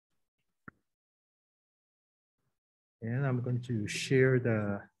And I'm going to share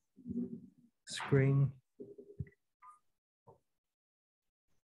the screen.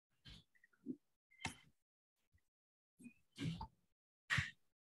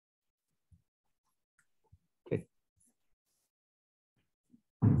 Okay.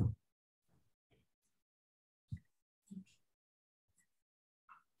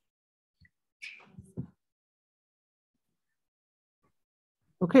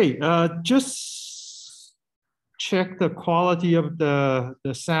 Okay, just check the quality of the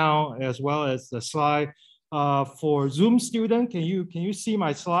sound as well as the slide. For Zoom student, can you see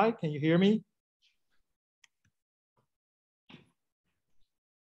my slide? Can you hear me?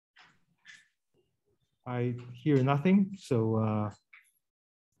 I hear nothing, so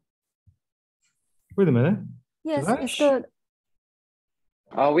wait a minute. Yes, it's good.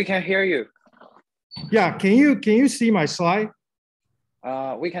 We can hear you. Yeah, can you see my slide?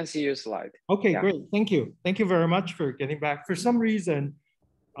 We can see your slide. Okay, yeah. Great. Thank you. Thank you very much for getting back. For some reason,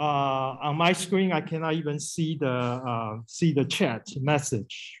 on my screen, I cannot even see the chat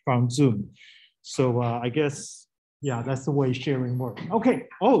message from Zoom. So I guess, yeah, that's the way sharing works. Okay.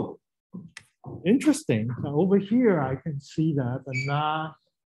 Oh, interesting. Over here, I can see that, but not.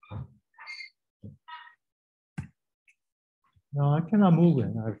 No, I cannot move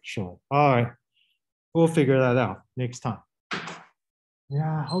it, actually. All right. We'll figure that out next time.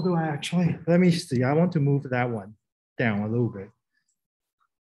 Yeah, how do I actually, let me see. I want to move that one down a little bit.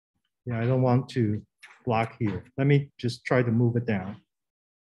 Yeah, I don't want to block here. Let me just try to move it down.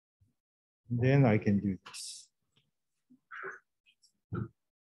 Then I can do this.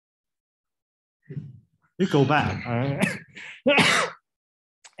 You go back. All right.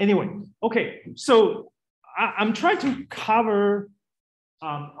 Anyway, okay. So I'm trying to cover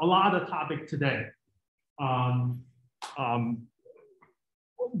a lot of topic today.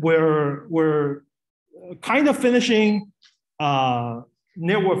 We're kind of finishing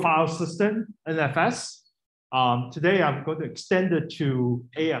network file system, NFS. Today, I'm going to extend it to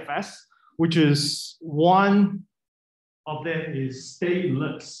AFS, which is one of them is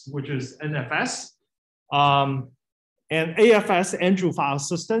stateless, which is NFS. And AFS, Andrew file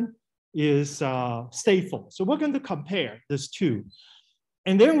system, is stateful. So we're going to compare these two.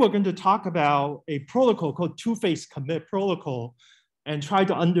 And then we're going to talk about a protocol called two-phase commit protocol and try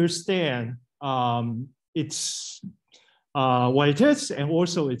to understand its what it is and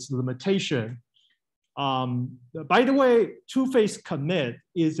also its limitation. By the way, two-phase commit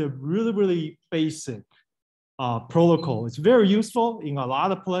is a really, really basic protocol. It's very useful in a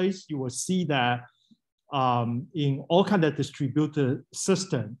lot of places. You will see that in all kinds of distributed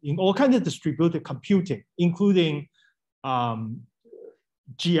system, in all kinds of distributed computing, including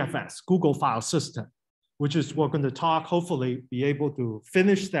GFS, Google File System, which is we're going to talk, hopefully be able to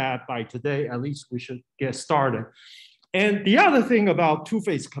finish that by today. At least we should get started. And the other thing about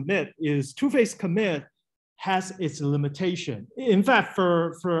two-phase commit is two-phase commit has its limitation. In fact,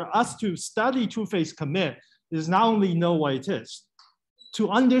 for us to study two-phase commit is not only know what it is, to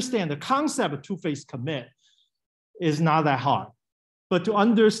understand the concept of two-phase commit is not that hard, but to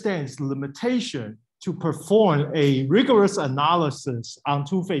understand its limitation to perform a rigorous analysis on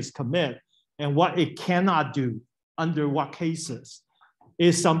two-phase commit and what it cannot do under what cases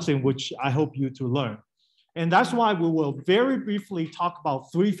is something which I hope you to learn. And that's why we will very briefly talk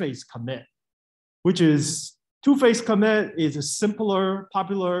about three-phase commit, which is two-phase commit is a simpler,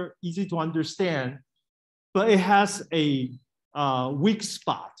 popular, easy to understand, but it has a weak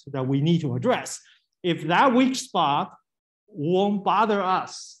spot that we need to address. If that weak spot won't bother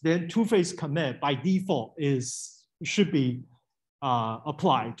us, then two-phase commit by default should be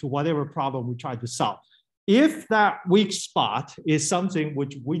applied to whatever problem we try to solve. If that weak spot is something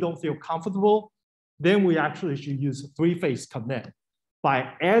which we don't feel comfortable, then we actually should use a three-phase commit.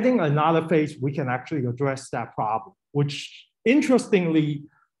 By adding another phase, we can actually address that problem, which interestingly,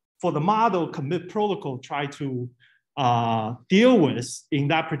 for the model commit protocol try to deal with in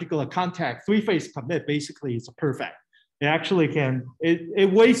that particular context, three-phase commit basically is perfect. It actually can,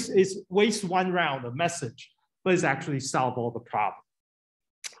 it wastes one round of message, but it's actually solve all the problem.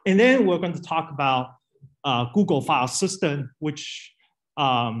 And then we're going to talk about Google File System, which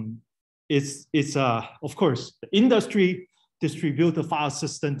is of course, the industry distributed file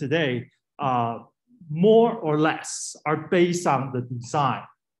system today, more or less are based on the design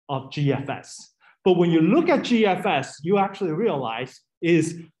of GFS. But when you look at GFS, you actually realize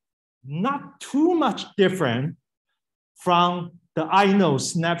is not too much different from the inode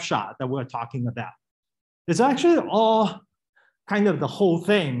snapshot that we're talking about. It's actually all kind of the whole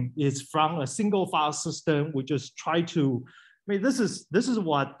thing is from a single file system. We just try to mean, this is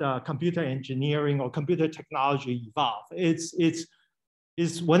what computer engineering or computer technology evolved.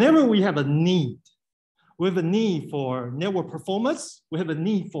 It's whenever we have a need, we have a need for network performance, we have a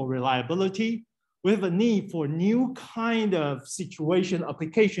need for reliability, we have a need for new kind of situation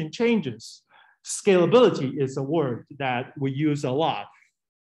application changes. Scalability is a word that we use a lot.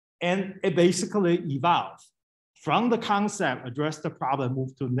 And it basically evolved from the concept, address the problem,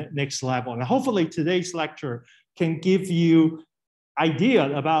 move to the next level. And hopefully today's lecture can give you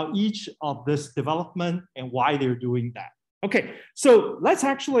idea about each of this development and why they're doing that. Okay, so let's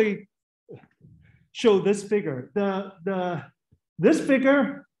actually show this figure. This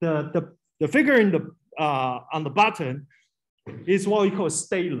figure, the figure in the on the bottom is what we call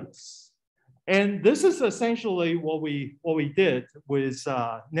stateless. And this is essentially what we did with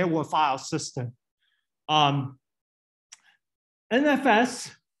network file system.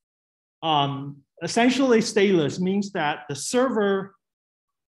 NFS essentially stateless means that the server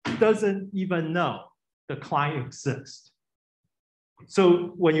doesn't even know the client exists.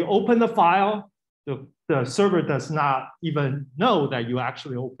 So when you open the file, the server does not even know that you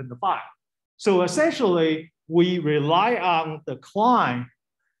actually opened the file. So essentially, we rely on the client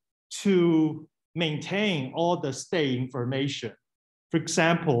to maintain all the state information. For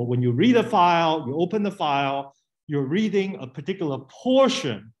example, when you read a file, you open the file, you're reading a particular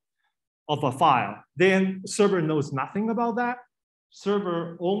portion of a file, then server knows nothing about that.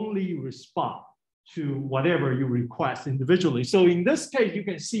 Server only responds to whatever you request individually. So in this case, you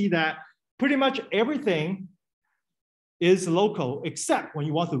can see that pretty much everything is local, except when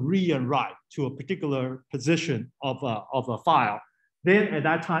you want to read and write to a particular position of a file. Then at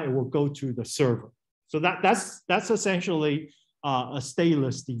that time, it will go to the server. So that's essentially a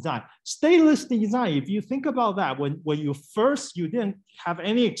stateless design. Stateless design, if you think about that, when you didn't have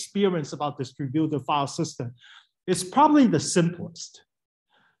any experience about distributed file system, it's probably the simplest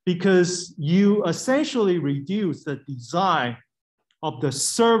because you essentially reduce the design of the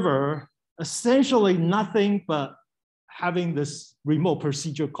server, essentially nothing but having this remote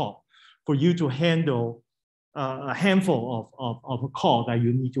procedure call for you to handle a handful of a call that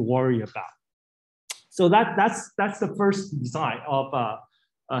you need to worry about. So that's the first design of a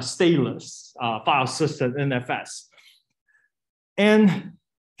stateless file system, NFS. And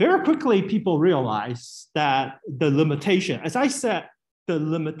very quickly, people realize that the limitation, as I said, the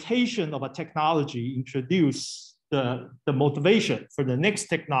limitation of a technology introduced the motivation for the next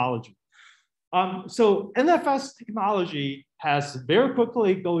technology. So NFS technology has very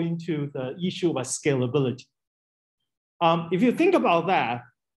quickly go into the issue of scalability. If you think about that,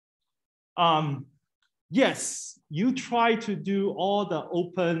 yes, you try to do all the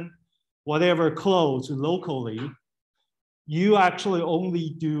open, whatever close locally, you actually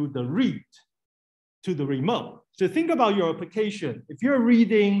only do the read to the remote. So think about your application. If you're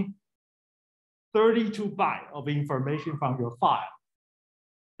reading 32 bytes of information from your file,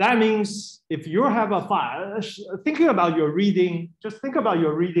 that means if you have a file, thinking about your reading, just think about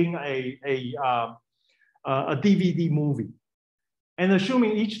you're reading a DVD movie. And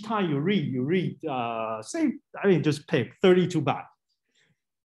assuming each time you read, say, I mean, just pick 32 bytes.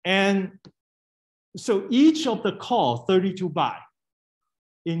 And so each of the call, 32 bytes,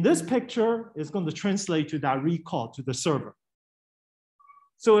 in this picture is going to translate to that read call to the server.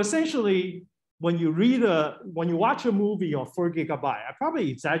 So essentially, when you watch a movie of 4 GB, I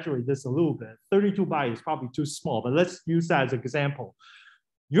probably exaggerate this a little bit. 32 bytes is probably too small, but let's use that as an example.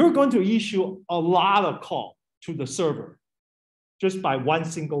 You're going to issue a lot of call to the server just by one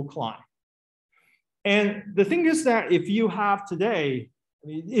single client. And the thing is that if you have today,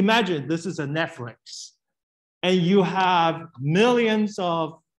 imagine this is a Netflix, and you have millions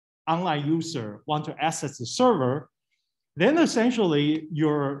of online users want to access the server, then essentially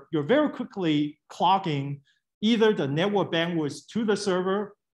you're very quickly clogging either the network bandwidth to the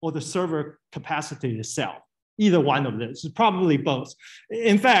server or the server capacity itself. Either one of this, probably both.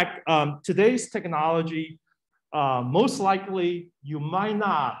 In fact, today's technology, most likely you might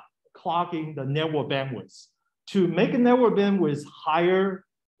not clogging the network bandwidth. To make a network bandwidth higher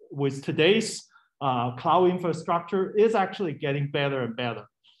with today's cloud infrastructure is actually getting better and better.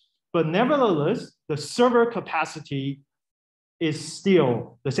 But nevertheless, the server capacity is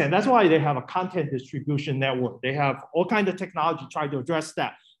still the same. That's why they have a content distribution network. They have all kinds of technology trying to address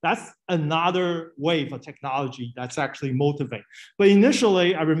that. That's another wave of technology that's actually motivating. But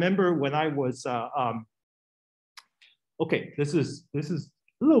initially, I remember when I was, okay, this is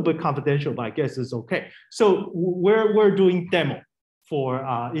a little bit confidential, but I guess it's okay. So we're doing demo for,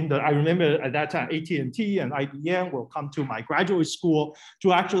 I remember at that time, AT&T and IBM will come to my graduate school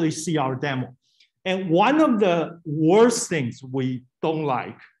to actually see our demo. And one of the worst things we don't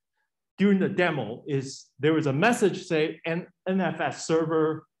like during the demo is there was a message saying NFS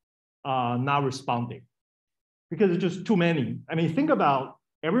server not responding because it's just too many. I mean, think about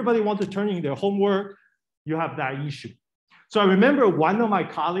everybody wants to turn in their homework, you have that issue. So I remember one of my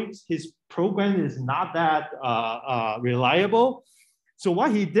colleagues, his program is not that reliable. So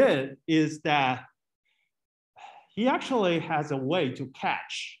what he did is that he actually has a way to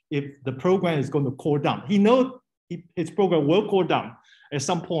catch if the program is going to cool down. He knows his program will cool down at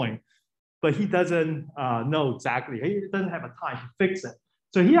some point, but he doesn't know exactly. He doesn't have a time to fix it.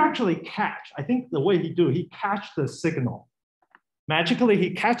 So he actually catch, I think the way he do, he catch the signal. Magically,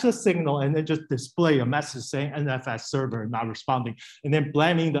 he catch the signal and then just display a message saying NFS server not responding, and then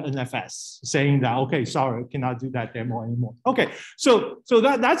blaming the NFS, saying that, okay, sorry, cannot do that demo anymore. Okay, so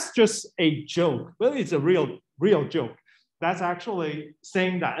that's just a joke, but it's a real joke. That's actually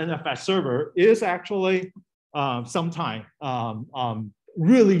saying that NFS server is actually sometimes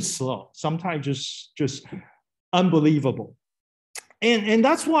really slow, sometimes just unbelievable. And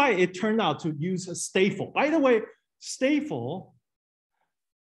that's why it turned out to use a stateful. By the way, stateful,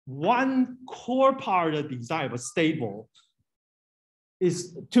 one core part of the design of a stateful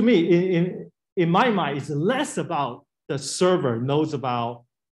is, to me, in my mind, is less about the server knows about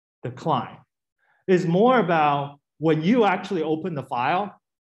the client. It's more about when you actually open the file,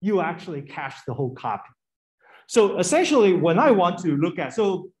 you actually cache the whole copy. So essentially, when I want to look at,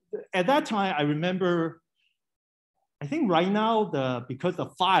 so at that time, I remember, I think right now, because the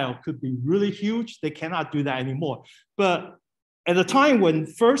file could be really huge, they cannot do that anymore. But at the time when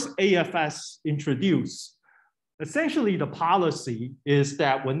first AFS introduced, essentially the policy is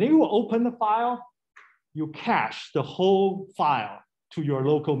that when you open the file, you cache the whole file to your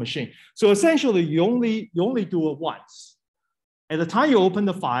local machine. So essentially, you only do it once. At the time you open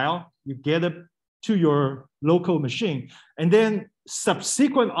the file, you get it to your local machine, and then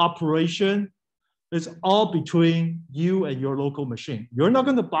subsequent operation is all between you and your local machine. You're not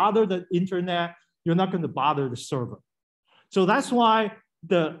going to bother the internet. You're not going to bother the server. So that's why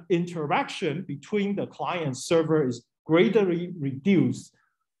the interaction between the client and server is greatly reduced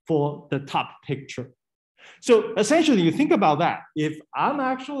for the top picture. So essentially, you think about that. If I'm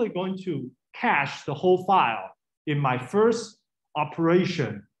actually going to cache the whole file in my first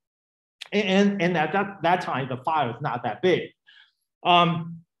operation, and at that time, the file is not that big,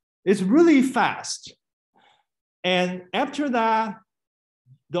 it's really fast. And after that,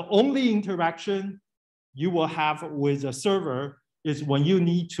 the only interaction you will have with a server is when you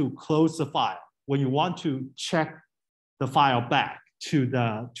need to close the file, when you want to check the file back to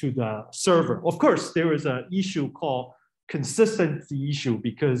the server. Of course, there is an issue called consistency issue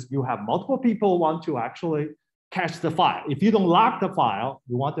because you have multiple people want to actually cache the file. If you don't lock the file,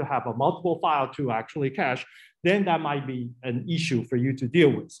 you want to have a multiple file to actually cache, then that might be an issue for you to deal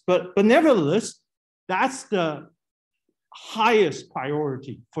with. But nevertheless, that's the highest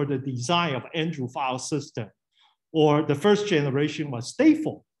priority for the design of Andrew file system, or the first generation was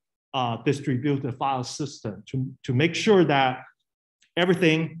stateful distributed file system to make sure that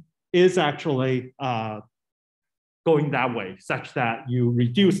everything is actually going that way, such that you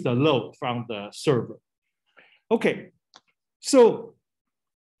reduce the load from the server. Okay, so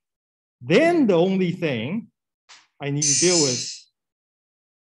then the only thing I need to deal with,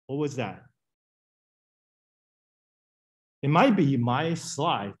 what was that? It might be my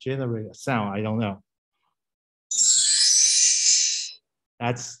slide generate a sound, I don't know.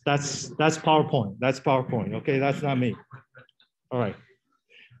 That's PowerPoint, that's PowerPoint, okay, that's not me. All right,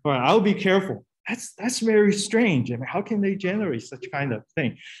 I'll be careful. That's very strange. I mean, how can they generate such kind of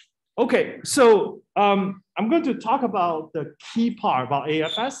thing? Okay, so I'm going to talk about the key part about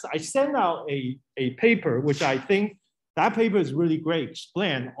AFS. I sent out a paper, which I think that paper is really great,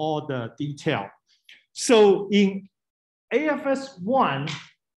 explain all the detail. So in AFS 1,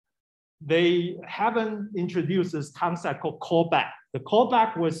 they haven't introduced this concept called callback. The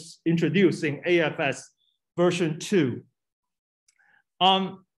callback was introduced in AFS version 2.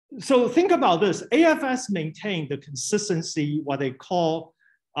 So think about this. AFS maintained the consistency, what they call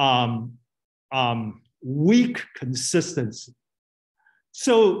weak consistency.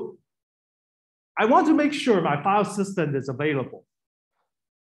 So I want to make sure my file system is available.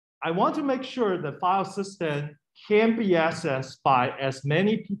 I want to make sure the file system can be accessed by as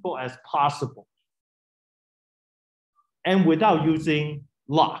many people as possible and without using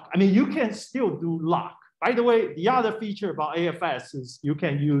lock. I mean, you can still do lock. By the way, the other feature about AFS is you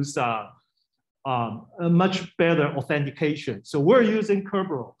can use a much better authentication. So we're using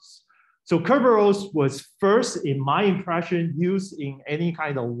Kerberos. So Kerberos was first, in my impression, used in any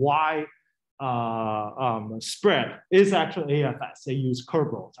kind of wide spread is actually AFS. They use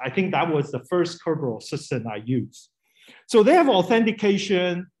Kerberos. I think that was the first Kerberos system I used. So they have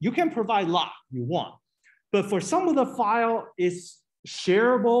authentication. You can provide lock you want, but for some of the file, it's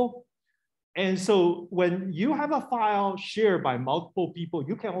shareable. And so when you have a file shared by multiple people,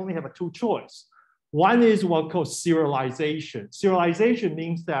 you can only have a two choice. One is what's called serialization. Serialization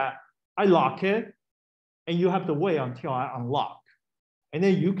means that I lock it and you have to wait until I unlock. And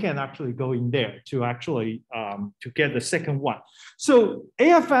then you can actually go in there to actually to get the second one. So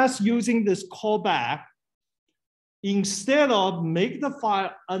AFS using this callback, instead of make the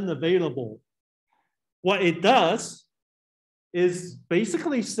file unavailable, what it does is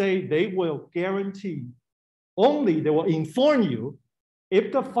basically say they will guarantee only, they will inform you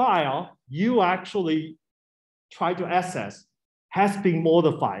if the file you actually try to access has been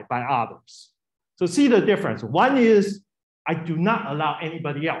modified by others. So see the difference. One is I do not allow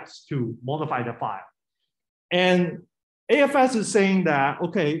anybody else to modify the file. And AFS is saying that,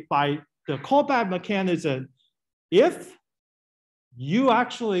 okay, by the callback mechanism, if you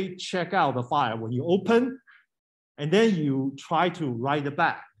actually check out the file when you open, and then you try to write it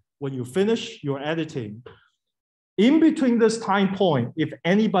back, when you finish your editing, in between this time point, if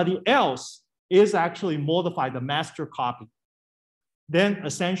anybody else is actually modified the master copy, then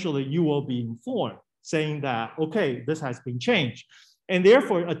essentially you will be informed saying that, okay, this has been changed. And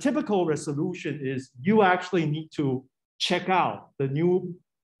therefore, a typical resolution is you actually need to check out the new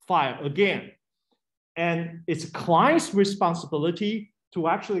file again. And it's client's responsibility to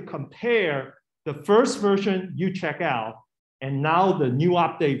actually compare the first version you check out and now the new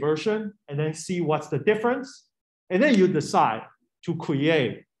update version, and then see what's the difference. And then you decide to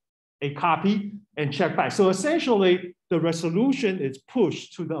create a copy and check back. So essentially, the resolution is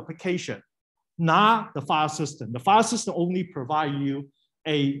pushed to the application, not the file system. The file system only provides you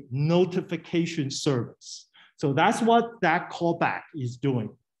a notification service. So that's what that callback is doing.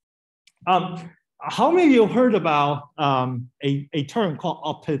 How many of you heard about a term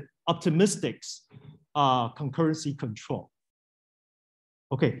called optimistic concurrency control?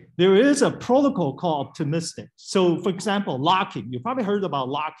 Okay, there is a protocol called optimistic. So for example, locking, you probably heard about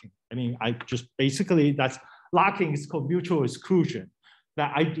locking. I mean, I just basically, that's locking is called mutual exclusion,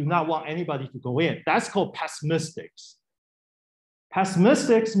 that I do not want anybody to go in. That's called pessimistics.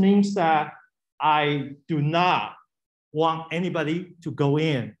 Pessimistics means that I do not want anybody to go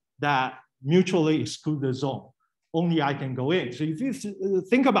in that mutually excluded zone. Only I can go in. So if you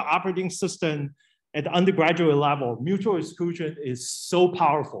think about operating system at the undergraduate level, mutual exclusion is so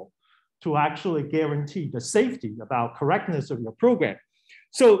powerful to actually guarantee the safety about correctness of your program.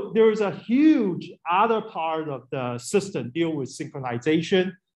 So there is a huge other part of the system deal with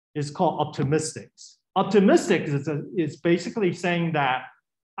synchronization. It's called optimistics. Optimistic is basically saying that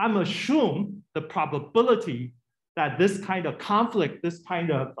I'm assuming the probability that this kind of conflict, this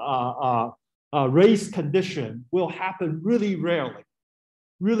kind of race condition will happen really rarely,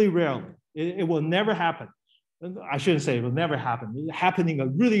 really rarely. It will never happen. I shouldn't say it will never happen. It's happening a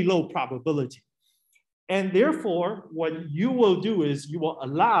really low probability. And therefore, what you will do is you will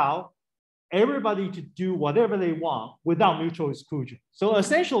allow everybody to do whatever they want without mutual exclusion. So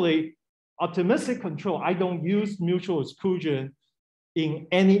essentially, optimistic control, I don't use mutual exclusion in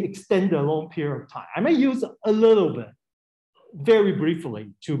any extended long period of time. I may use a little bit, very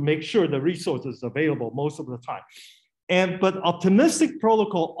briefly, to make sure the resource is available most of the time. But optimistic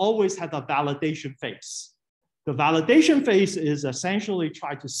protocol always has a validation phase. The validation phase is essentially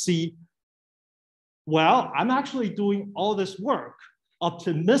try to see, well, I'm actually doing all this work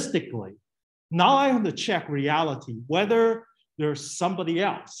optimistically. Now I have to check reality, whether there's somebody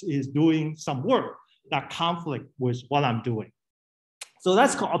else is doing some work that conflict with what I'm doing. So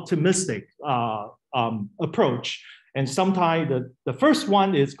that's called optimistic approach. And sometimes the first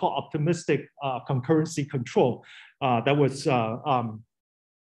one is called optimistic concurrency control. That was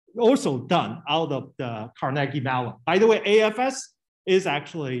also done out of the Carnegie Mellon. By the way, AFS is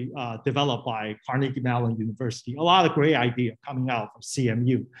actually developed by Carnegie Mellon University. A lot of great ideas coming out of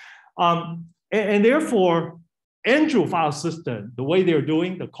CMU. And therefore, Andrew file system, the way they're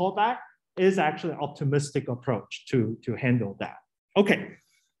doing the callback is actually an optimistic approach to handle that. Okay,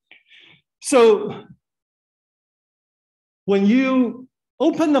 so when you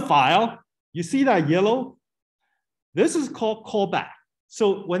open the file, you see that yellow? This is called callback.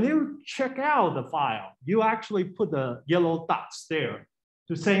 So when you check out the file, you actually put the yellow dots there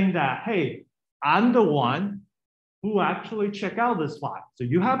to saying that, hey, I'm the one who actually check out this file. So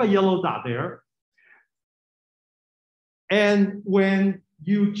you have a yellow dot there. And when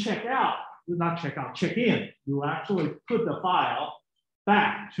you check out, not check out, check in, you actually put the file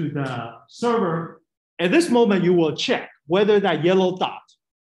back to the server. At this moment, you will check whether that yellow dot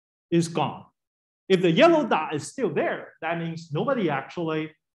is gone. If the yellow dot is still there, that means nobody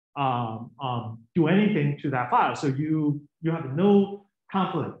actually do anything to that file. So you have no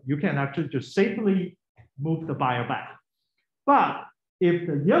conflict. You can actually just safely move the file back. But if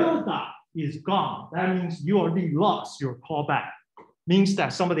the yellow dot is gone, that means you already lost your callback. Means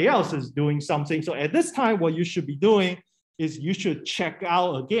that somebody else is doing something. So at this time, what you should be doing is you should check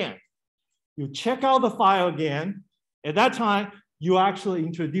out again. You check out the file again. At that time, you actually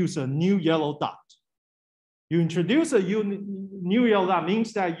introduce a new yellow dot. You introduce a new yellow dot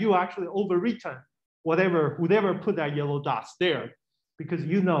means that you actually overwritten whoever put that yellow dots there, because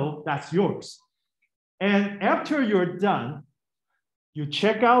you know that's yours. And after you're done, you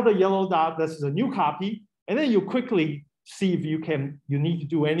check out the yellow dot, this is a new copy, and then you quickly see if you need to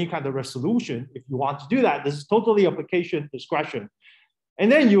do any kind of resolution. If you want to do that, this is totally application discretion.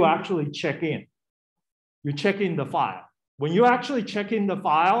 And then you actually check in. You check in the file. When you actually check in the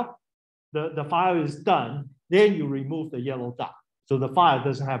file, the file is done, then you remove the yellow dot. So the file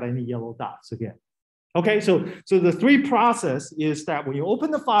doesn't have any yellow dots again. Okay, so the three process is that when you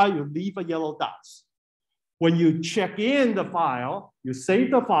open the file, you leave a yellow dots. When you check in the file, you save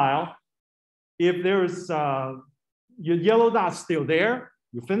the file. If there's your yellow dot still there,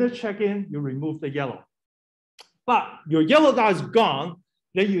 you finish check-in, you remove the yellow. But your yellow dot is gone,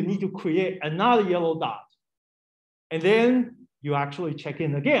 then you need to create another yellow dot. And then you actually check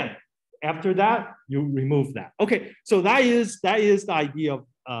in again. After that, you remove that. Okay, so that is the idea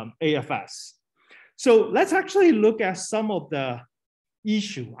of AFS. So let's actually look at some of the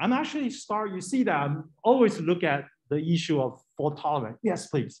issue. I'm actually you see that I'm always look at the issue of fault tolerance. Yes,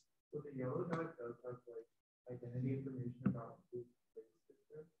 please. So the yellow dot does have like identity information about who the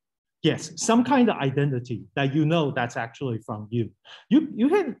system. Yes, some kind of identity that you know that's actually from you. You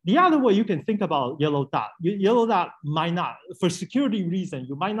can, the other way you can think about yellow dot. Yellow dot might not, for security reason,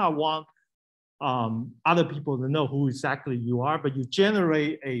 you might not want other people to know who exactly you are, but you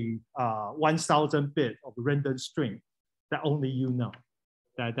generate a 1,000 bit of random string that only you know.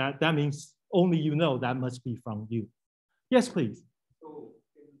 That means only you know that must be from you. Yes, please. So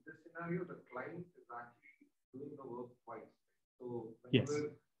in this scenario, the client is actually doing the work twice. So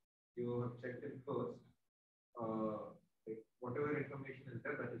whenever you have checked in first, like whatever information is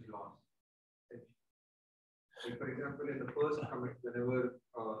there, that is lost. Like for example, in the first commit, whenever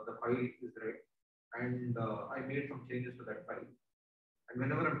the file is read, and I made some changes to that file, and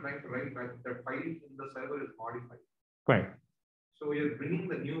whenever I'm trying to write back, that file in the server is modified. Right. So you're bringing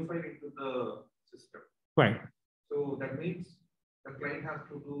the new file into the system. Right. So that means the client has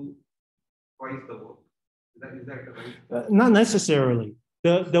to do twice the work. Is that right? Not necessarily.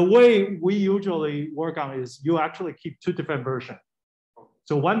 The way we usually work on is you actually keep two different versions.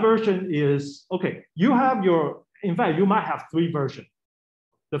 So one version is, okay, you have in fact, you might have three versions.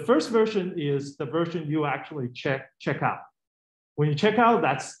 The first version is the version you actually check out. When you check out,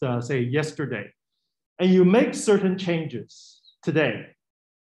 that's say yesterday. And you make certain changes today.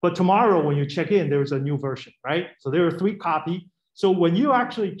 But tomorrow when you check in, there's a new version, right? So there are 3 copies. So when you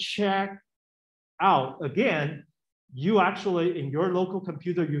actually check out again, you actually, in your local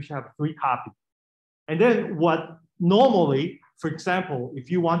computer, you should have 3 copies. And then what normally, for example,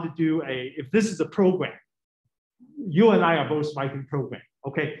 if you want to do if this is a program, you and I are both writing program,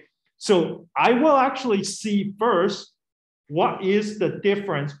 okay? So I will actually see first, what is the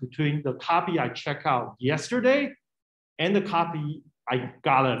difference between the copy I checked out yesterday and the copy I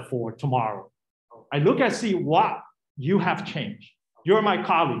got it for tomorrow. I look at see what you have changed. You're my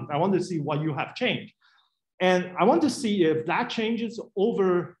colleague. I want to see what you have changed. And I want to see if that changes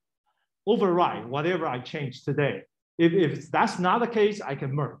override whatever I changed today. If that's not the case, I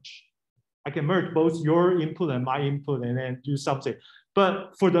can merge. I can merge both your input and my input and then do something.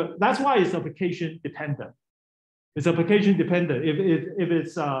 But that's why it's application dependent. It's application dependent. If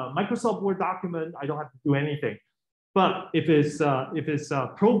it's a Microsoft Word document, I don't have to do anything. But if it's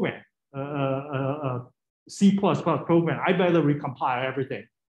a program, C++ program, I better recompile everything,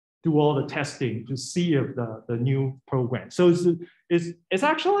 do all the testing to see if the new program. So it's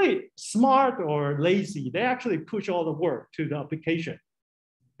actually smart or lazy. They actually push all the work to the application.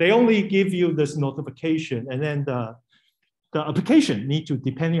 They only give you this notification, and then the application need to,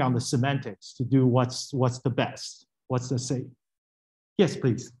 depending on the semantics, to do what's the best, what's the safe. Yes,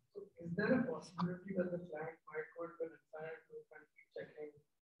 please. Is there a possibility that the client might go to an entire group and keep checking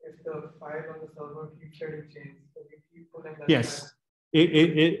if the file on the server keeps getting changed? So we keep pulling that. Yes,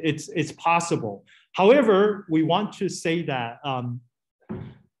 it's possible. However, we want to say that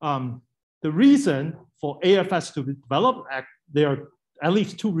the reason for AFS to be developed, there are at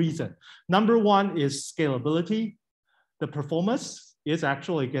least two reasons. Number one is scalability. The performance is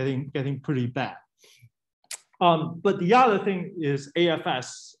actually getting pretty bad. But the other thing is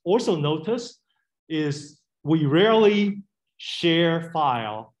AFS also noticed is we rarely share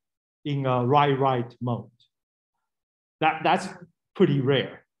file in a write mode. That's pretty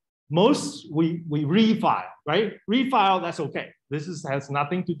rare. Most we refile, right? Refile, that's okay. This has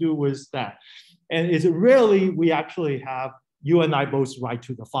nothing to do with that. And it's rarely we actually have you and I both write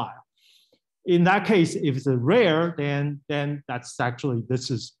to the file. In that case, if it's a rare, then that's actually, this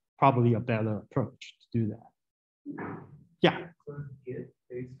is probably a better approach to do that. Yeah. So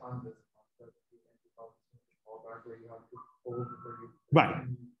based on this concept, where you have to hold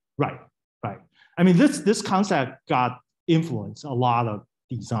Right. I mean, this concept got influenced a lot of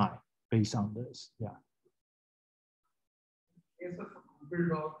design based on this. Yeah. In case of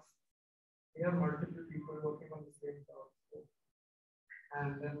Google Docs, we have multiple people working on the same docs,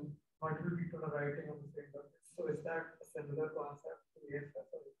 and then multiple people are writing on the same docs. So is that a similar concept to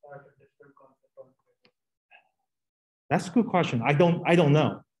AFS, or is that a different concept altogether? That's a good question. I don't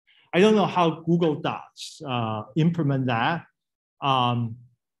know. I don't know how Google Docs implement that. I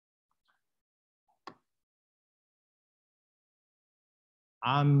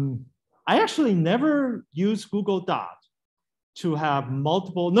actually never use Google Docs to have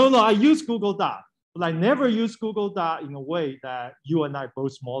multiple. No, I use Google Docs, but I never use Google Docs in a way that you and I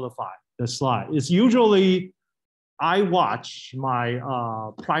both modify the slide. It's usually I watch my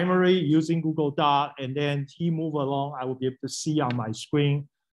primary using Google Doc, and then he move along. I will be able to see on my screen.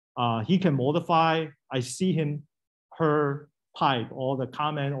 He can modify. I see him, her type, all the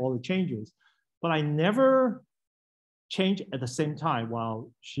comment, all the changes, but I never change at the same time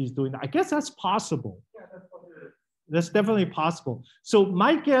while she's doing that. I guess that's possible. Yeah, that's what it is. That's definitely possible. So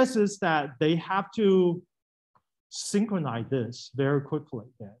my guess is that they have to synchronize this very quickly.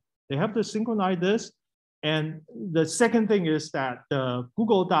 They have to synchronize this. And the second thing is that the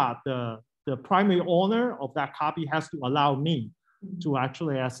Google Doc, the primary owner of that copy has to allow me to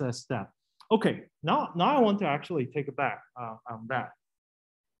actually access that. Okay, now I want to actually take it back on that.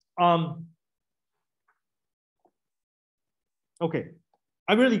 Okay,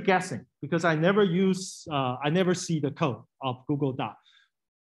 I'm really guessing because I never see the code of Google Doc.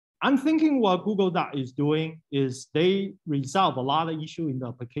 I'm thinking what Google Doc is doing is they resolve a lot of issues in the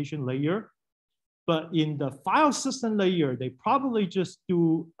application layer. But in the file system layer, they probably just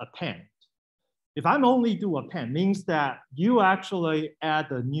do append. If I'm only do append, means that you actually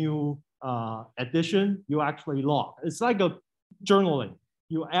add a new addition, you actually log. It's like a journaling.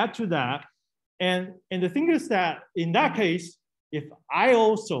 You add to that. And the thing is that in that case, if I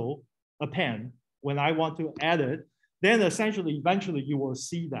also append when I want to edit, then essentially, eventually you will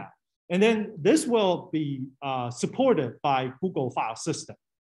see that. And then this will be supported by Google File System.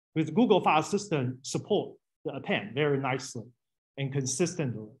 With Google File System support the append very nicely and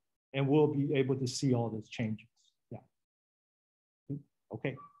consistently, and we'll be able to see all these changes. Yeah.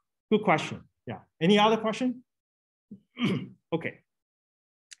 Okay. Good question. Yeah. Any other question? Okay.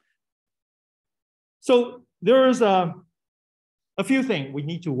 So there's a few things we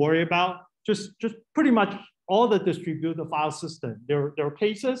need to worry about. Just pretty much all the distributed file system. There are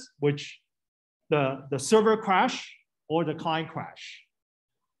cases which the server crash or the client crash.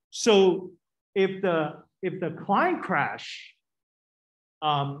 So if the client crash,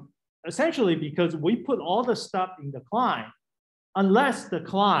 essentially because we put all the stuff in the client, unless the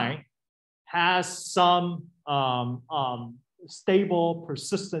client has some stable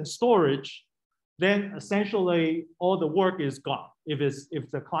persistent storage, then essentially all the work is gone if it's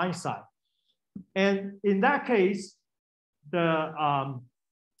the client side. And in that case, the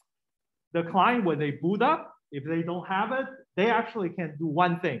client, when they boot up, if they don't have it, they actually can do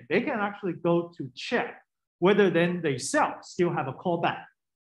one thing. They can actually go to check whether then they still have a callback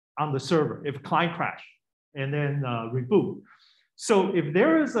on the server if client crash, and then reboot. So if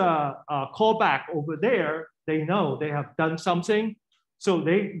there is a callback over there, they know they have done something. So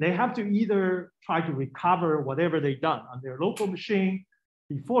they have to either try to recover whatever they've done on their local machine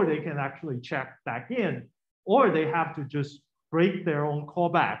before they can actually check back in, or they have to just break their own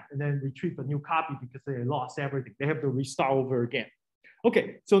callback and then retrieve a new copy because they lost everything. They have to restart over again.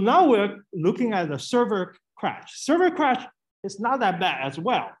 Okay, so now we're looking at the server crash. Server crash is not that bad as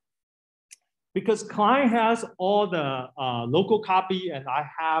well because client has all the local copy and I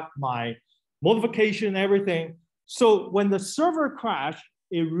have my modification, everything. So when the server crash,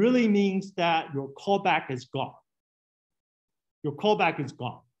 it really means that your callback is gone. Your callback is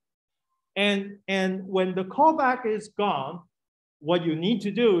gone. And when the callback is gone, what you need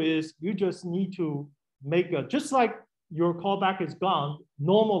to do is you just need to make just like your callback is gone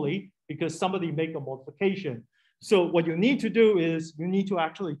normally because somebody make a modification. So what you need to do is you need to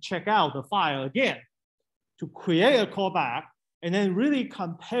actually check out the file again to create a callback and then really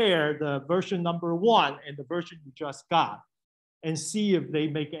compare the version number 1 and the version you just got and see if they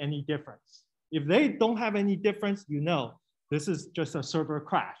make any difference. If they don't have any difference, you know, this is just a server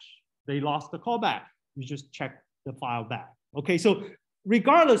crash. They lost the callback. You just check the file back. Okay, so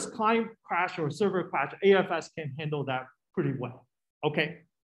regardless client crash or server crash, AFS can handle that pretty well. Okay.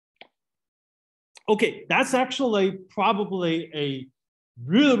 Okay, that's actually probably a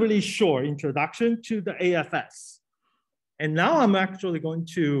really, really short introduction to the AFS. And now I'm actually going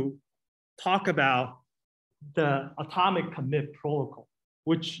to talk about the atomic commit protocol,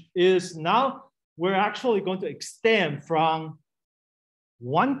 which is now we're actually going to extend from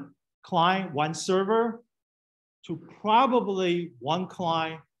one client, one server to probably one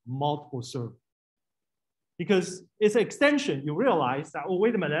client, multiple servers. Because it's an extension, you realize that, oh,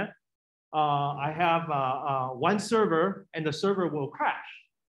 wait a minute, I have one server and the server will crash.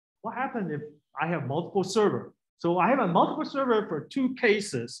 What happens if I have multiple servers? So I have a multiple server for 2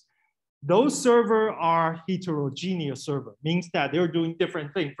 cases. Those servers are heterogeneous server, means that they're doing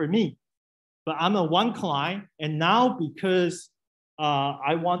different things for me. But I'm a one client, and now because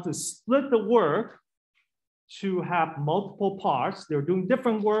I want to split the work to have multiple parts, they're doing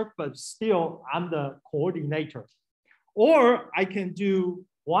different work, but still I'm the coordinator. Or I can do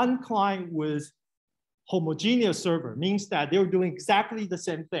one client with homogeneous server, means that they're doing exactly the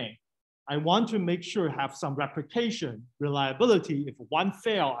same thing. I want to make sure I have some replication, reliability. If one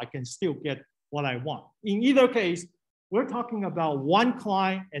fail, I can still get what I want. In either case, we're talking about one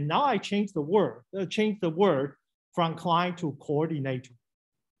client, and now I change the word from client to coordinator.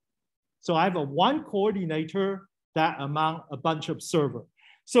 So I have a one coordinator that among a bunch of servers.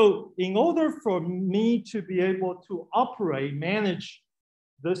 So in order for me to be able to operate, manage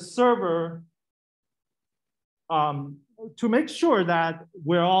the server, to make sure that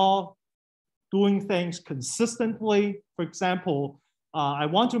we're all doing things consistently. For example, I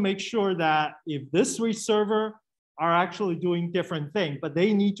want to make sure that if these 3 servers are actually doing different things, but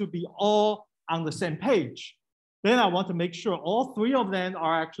they need to be all on the same page, then I want to make sure all 3 of them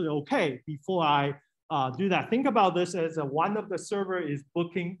are actually okay before I do that. Think about this as one of the servers is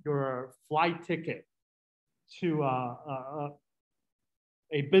booking your flight ticket to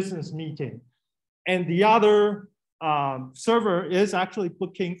a business meeting, and the other server is actually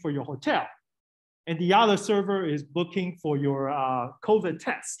booking for your hotel. And the other server is booking for your COVID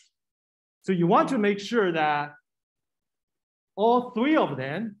test. So you want to make sure that all 3 of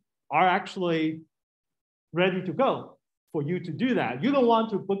them are actually ready to go for you to do that. You don't want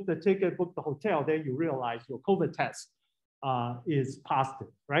to book the ticket, book the hotel, then you realize your COVID test is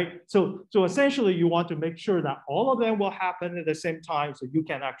positive, right? So essentially you want to make sure that all of them will happen at the same time so you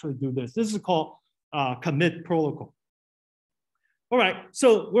can actually do this. This is called commit protocol. All right,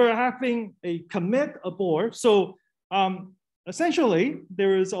 so we're having a commit abort. So essentially,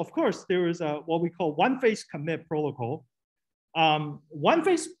 there is what we call one-phase commit protocol.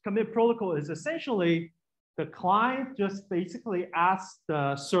 One-phase commit protocol is essentially the client just basically asks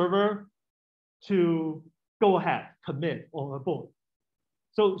the server to go ahead, commit or abort.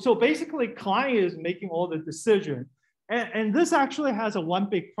 So basically, client is making all the decision. And this actually has one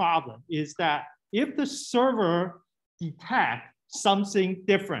big problem, is that if the server detects something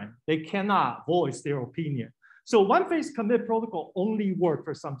different, they cannot voice their opinion. So one-phase commit protocol only works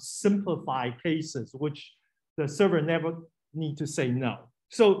for some simplified cases, which the server never need to say no.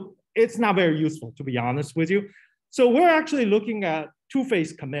 So it's not very useful, to be honest with you. So we're actually looking at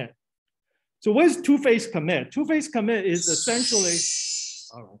two-phase commit. So what is two-phase commit? Two-phase commit is essentially,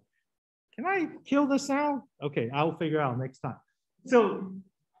 all right. Can I kill the sound? Okay, I'll figure out next time. So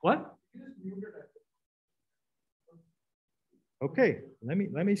what? Okay, let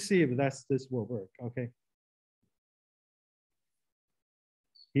me see if this will work. Okay.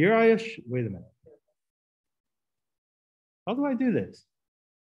 Here wait a minute. How do I do this?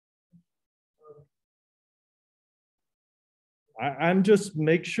 I'm just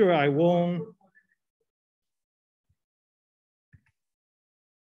make sure I won't.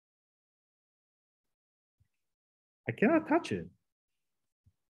 I cannot touch it.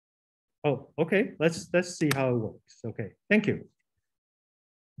 Oh, okay. Let's see how it works. Okay, thank you.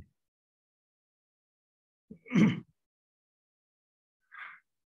 I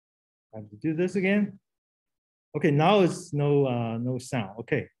have to do this again. Okay, now it's no sound.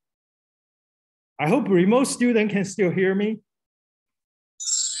 Okay. I hope remote student can still hear me.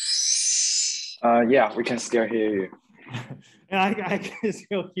 Yeah, we can still hear you. And I can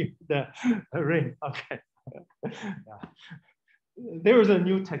still hear the ring. Okay, Yeah. There is a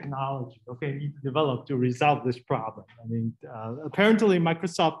new technology, okay, need to develop to resolve this problem. I mean, apparently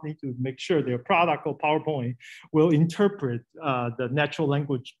Microsoft need to make sure their product or PowerPoint will interpret the natural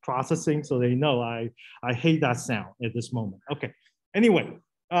language processing, so they know I hate that sound at this moment. Okay, anyway,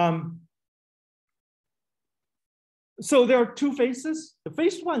 so there are two phases. The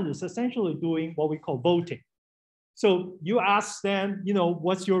phase one is essentially doing what we call voting. So you ask them, you know,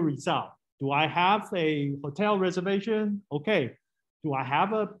 what's your result? Do I have a hotel reservation? Okay. Do I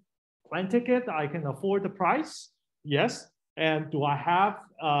have a plane ticket? I can afford the price? Yes. And do I have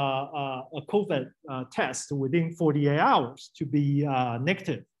a COVID test within 48 hours to be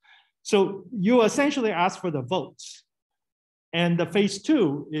negative? So you essentially ask for the votes. And the phase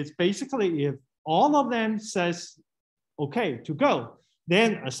two is basically if all of them says, okay, to go,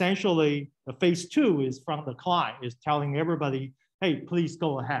 then essentially the phase two is from the client is telling everybody, hey, please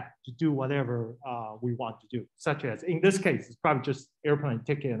go ahead to do whatever we want to do, such as in this case, it's probably just airplane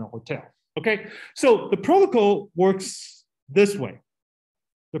ticket and a hotel. Okay, so the protocol works this way.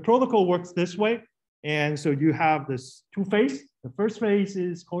 The protocol works this way. And so you have this two phase. The first phase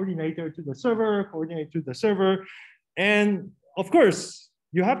is coordinator to the server, coordinator to the server. And of course,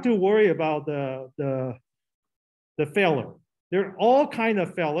 you have to worry about the failure. There are all kinds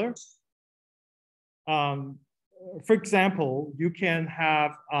of failures. For example, you can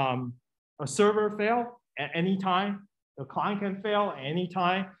have a server fail at any time. The client can fail at any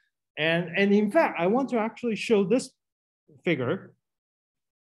time. And in fact, I want to actually show this figure.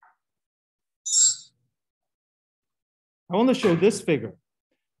 I want to show this figure.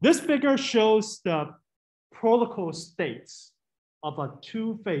 This figure shows the protocol states of a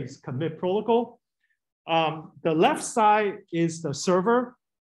two-phase commit protocol. The left side is the server.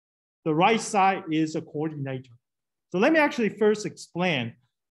 The right side is a coordinator. So let me actually first explain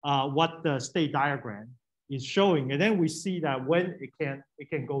what the state diagram is showing, and then we see that when it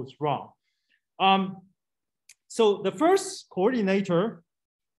can go wrong. So the first coordinator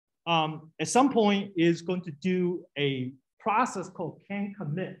at some point is going to do a process called can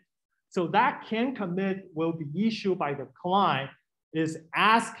commit. So that can commit will be issued by the client is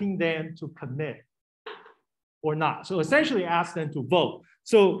asking them to commit or not. So essentially ask them to vote.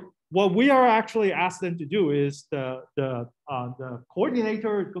 So what we are actually asking them to do is the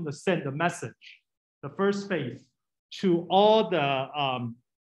coordinator is going to send a message, the first phase, to all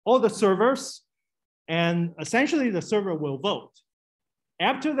the servers, and essentially the server will vote.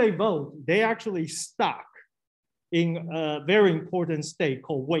 After they vote, they actually stuck in a very important state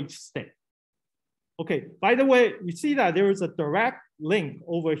called wait state. Okay, by the way, you see that there is a direct link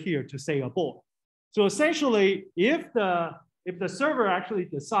over here to say abort. So essentially, if the server actually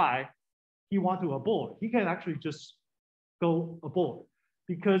decide he want to abort, he can actually just go abort,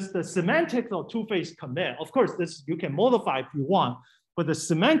 because the semantics of two-phase commit, of course, this you can modify if you want, but the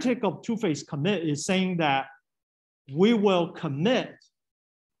semantic of two-phase commit is saying that we will commit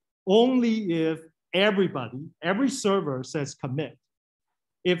only if every server says commit.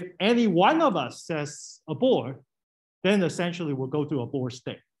 If any one of us says abort, then essentially we'll go to abort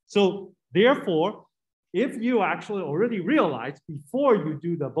state. So therefore, if you actually already realize before you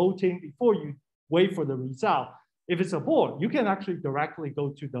do the voting, before you wait for the result, if it's abort, you can actually directly go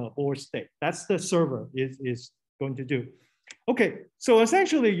to the abort state. That's the server is going to do. Okay, so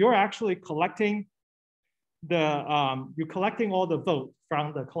essentially you're actually collecting you're collecting all the votes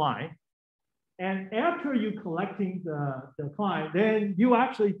from the client. And after you collecting the client, then you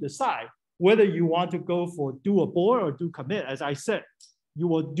actually decide whether you want to go for do abort or do commit. As I said, you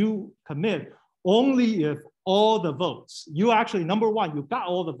will do commit only if all the votes, you actually, number one, you got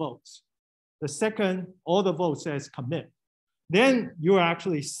all the votes. The second, all the votes says commit. Then you're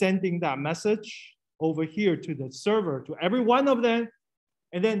actually sending that message over here to the server, to every one of them,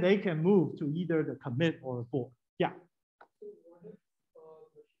 and then they can move to either the commit or abort. Yeah.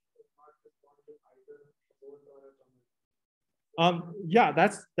 Yeah,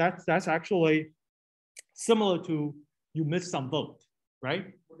 that's actually similar to you missed some vote, right?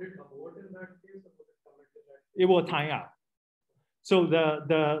 Would it abort in that case, or would it commit in that case? It will time out. So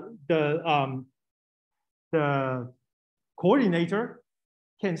the coordinator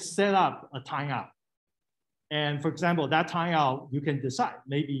can set up a timeout. And for example, that timeout, you can decide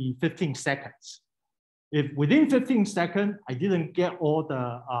maybe 15 seconds. If within 15 seconds, I didn't get all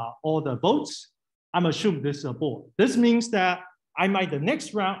the votes, I'm assuming this is abort. This means that the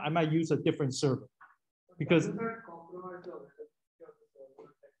next round, I might use a different server. Because does that compromise the availability of the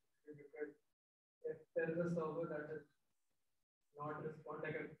server? Because if there is a server that is not responding,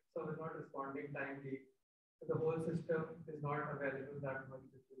 like a server is not responding timely, so the whole system is not available that much.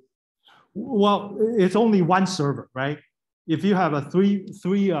 Well, it's only one server, right? If you have a three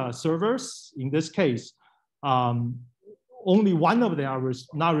servers, in this case, only one of them are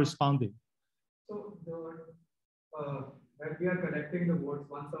not responding. So when we are collecting the votes,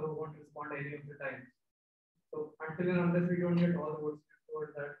 one server won't respond any of the time. So until and unless we don't get all the votes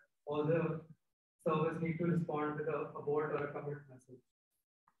before that, all the servers need to respond with a abort or a commit message.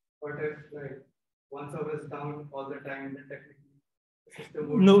 But if like one server is down all the time, then technically the system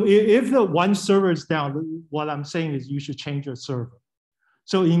would. No, if the one server is down, what I'm saying is you should change your server.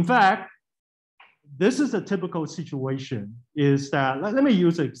 So in fact, this is a typical situation is that, let me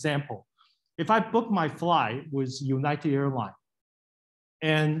use an example. If I book my flight with United Airlines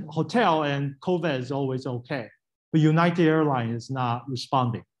and hotel and COVID is always okay, but United Airlines is not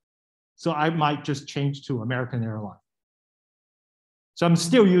responding. So I might just change to American Airlines. So I'm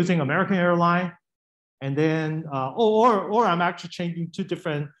still using American Airlines and then, or I'm actually changing to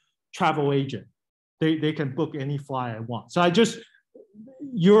different travel agent. They can book any flight I want. So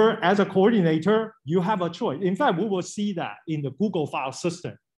as a coordinator, you have a choice. In fact, we will see that in the Google file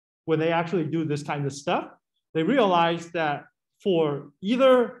system. When they actually do this kind of stuff, they realize that for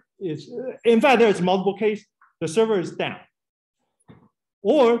either in fact, there's multiple cases, the server is down,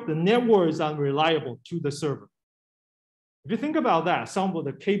 or the network is unreliable to the server. If you think about that, some of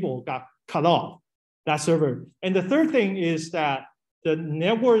the cable got cut off, that server. And the third thing is that the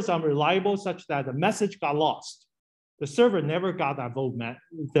network is unreliable such that the message got lost. The server never got that vote,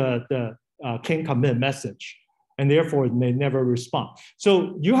 the can commit message, and therefore it may never respond.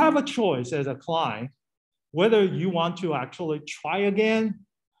 So you have a choice as a client, whether you want to actually try again,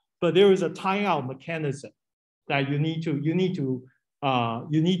 but there is a timeout mechanism that you need to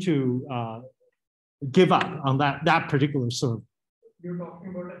give up on that particular server. You're talking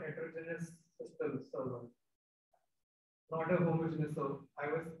about a heterogeneous system server, not a homogeneous server. I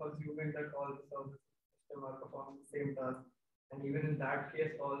was assuming that all the servers are performing the same task, and even in that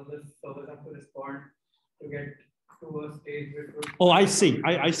case, all the servers have to respond to get to a stage which would. Oh, I see.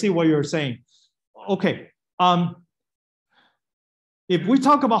 I see what you're saying. Okay. If we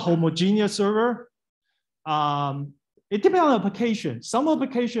talk about homogeneous server, it depends on application. Some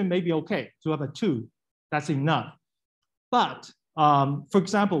application may be okay to have a 2. That's enough. But for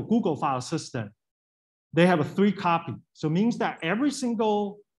example, Google file system, they have a 3 copy. So it means that every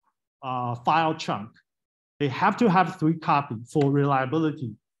single file chunk, they have to have 3 copies for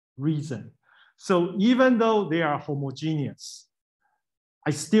reliability reason. So even though they are homogeneous,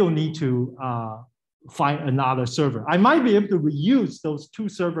 I still need to find another server. I might be able to reuse those 2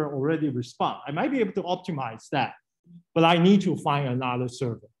 servers already respond. I might be able to optimize that, but I need to find another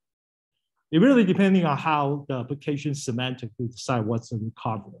server. It really depending on how the application semantic to decide what's the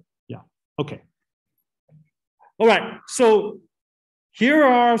recovery. Yeah, okay. All right, so here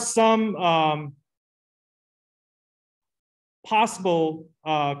are some possible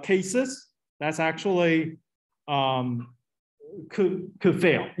cases that's actually could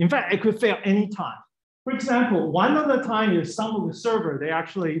fail. In fact, it could fail anytime. For example, one of the time is some of the server, they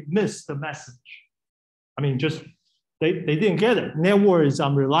actually missed the message. I mean, just they didn't get it. Network is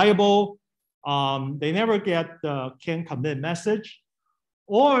unreliable. They never get the can commit message,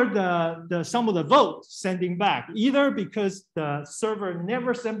 or some of the votes sending back, either because the server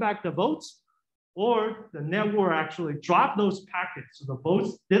never sent back the votes, or the network actually dropped those packets, so the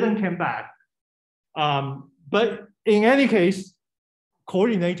votes didn't come back. But in any case,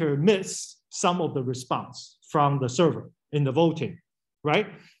 coordinator missed some of the response from the server in the voting, right?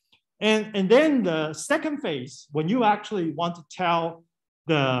 And then the second phase, when you actually want to tell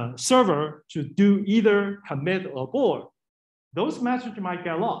the server to do either commit or abort, those messages might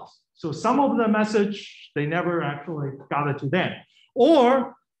get lost. So some of the message, they never actually got it to them.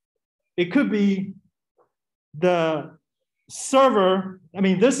 Or it could be the server, I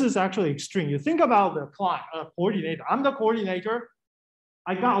mean, this is actually extreme. You think about the client, coordinator. I'm the coordinator.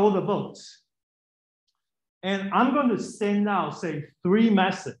 I got all the votes. And I'm going to send out, say, 3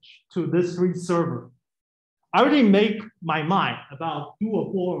 messages to this 3 server. I already make my mind about do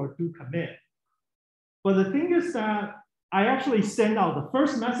abort or do commit. But the thing is that I actually send out the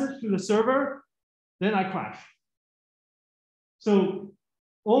first message to the server, then I crash. So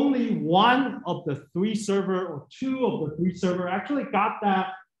only one of the 3 server or 2 of the 3 server actually got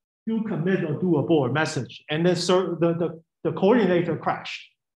that do commit or do abort message. And then the coordinator crashed.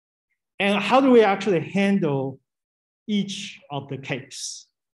 And how do we actually handle each of the case?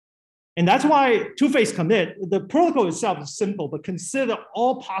 And that's why two-phase commit, the protocol itself is simple, but consider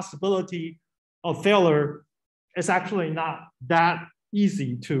all possibility of failure is actually not that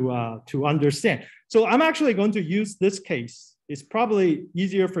easy to understand. So I'm actually going to use this case it's probably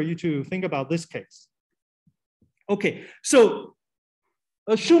easier for you to think about this case. Okay, so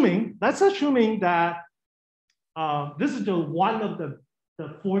let's assuming that this is the one of the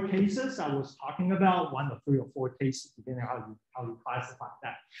 4 cases I was talking about, 1 or 3 or 4 cases, depending on how you classify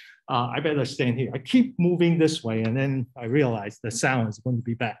that. I better stand here. I keep moving this way, and then I realize the sound is going to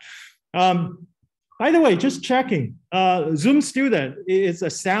be bad. By the way, just checking, Zoom student, is the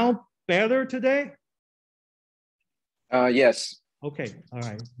sound better today? Yes. Okay, all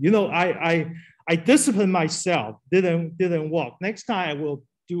right. You know, I disciplined myself, didn't walk. Next time I will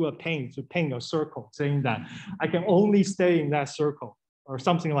do a paint a circle, saying that I can only stay in that circle or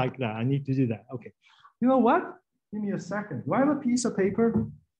something like that. I need to do that. Okay. You know what? Give me a second. Do I have a piece of paper?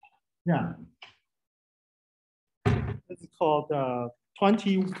 Yeah. This is called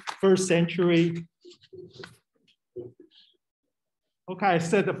 21st century. Okay, I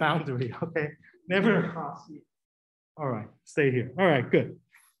set the boundary. Okay, never cross it. All right, stay here. All right, good.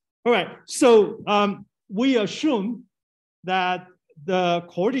 All right, so we assume that the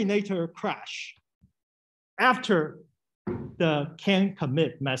coordinator crash after the can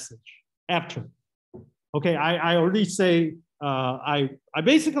commit message. After. Okay, I already say, I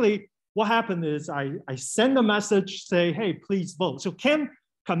basically, what happened is I send a message, say, hey, please vote. So can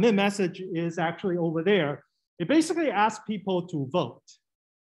commit message is actually over there. It basically asks people to vote.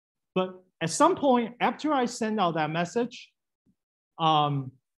 But at some point after I send out that message,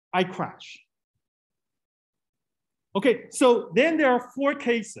 I crash. Okay, so then there are 4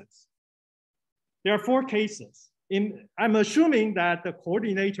 cases. There are 4 cases. I'm assuming that the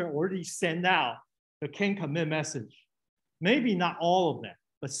coordinator already sent out the can commit message. Maybe not all of them,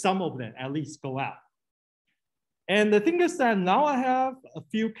 but some of them at least go out. And the thing is that now I have a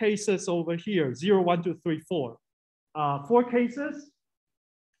few cases over here, 0, 1, 2, 3, 4. 4 cases.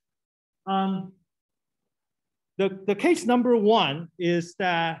 The case number 1 is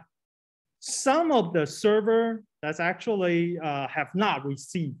that some of the server that's actually have not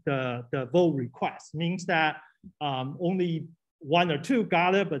received the vote request. Means that only 1 or 2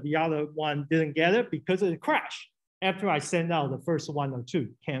 got it, but the other one didn't get it because it crashed after I send out the first 1 or 2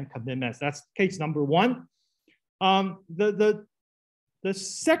 can commit message. That's case number 1. The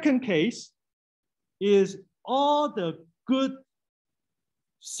second case is all the good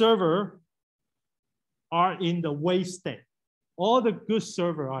server are in the wait state. All the good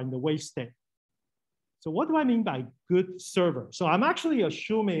server are in the wait state. So what do I mean by good server? So I'm actually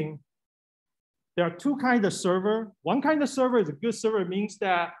assuming there are 2 kinds of server. One kind of server is a good server. It means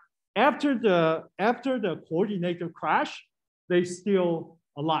that after the coordinator crash, they're still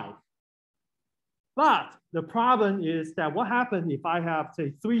alive. But the problem is that what happens if I have,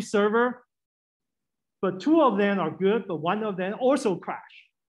 say, 3 servers, but 2 of them are good, but 1 of them also crash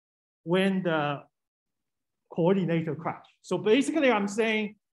when the coordinator crash. So basically I'm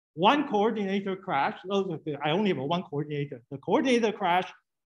saying 1 coordinator crash. I only have 1 coordinator. The coordinator crash,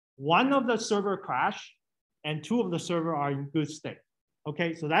 1 of the server crash, and 2 of the server are in good state.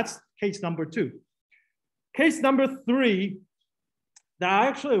 Okay, so that's case number 2. Case number 3, that I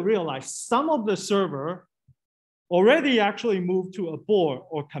actually realized some of the server already actually moved to abort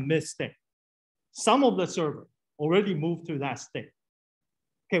or commit state. Some of the server already moved to that state.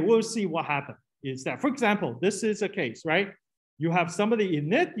 Okay, we'll see what happened. Is that, for example, this is a case, right? You have somebody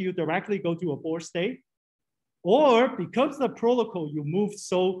in it, you directly go to abort state, or because the protocol you moved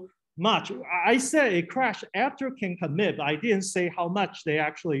so much, I said it crashed after can commit, but I didn't say how much they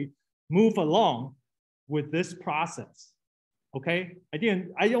actually move along with this process. Okay,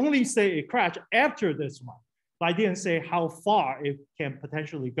 I only say it crashed after this one, but I didn't say how far it can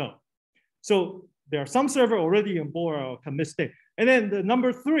potentially go. So there are some server already in abort or commit state. And then the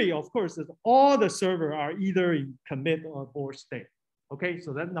number 3, of course, is all the server are either in commit or abort state. Okay,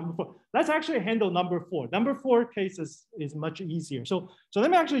 so that's number 4. Let's actually handle number 4. Number 4 case is much easier. So let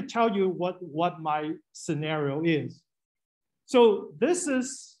me actually tell you what my scenario is. So this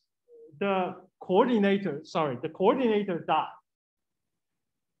is the coordinator, the coordinator died.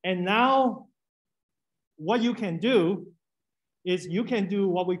 And now what you can do is you can do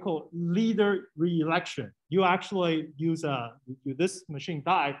what we call leader re-election. You actually use this machine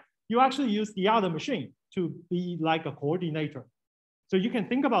died, you actually use the other machine to be like a coordinator. So you can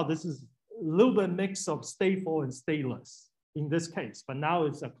think about this as a little bit mix of stateful and stateless in this case, but now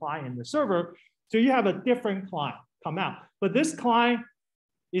it's a client and the server. So you have a different client come out, but this client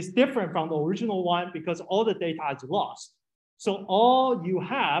is different from the original one because all the data is lost. So all you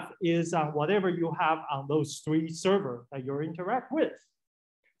have is whatever you have on those 3 servers that you interact with.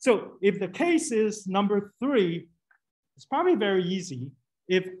 So if the case is number 3, it's probably very easy.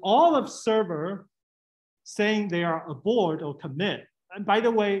 If all of server saying they are abort or commit. And by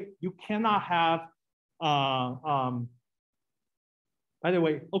the way, you cannot have, by the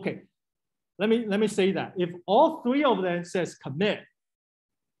way, okay, let me say that. If all three of them says commit,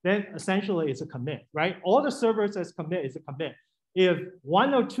 then essentially it's a commit, right? All the servers says commit is a commit. If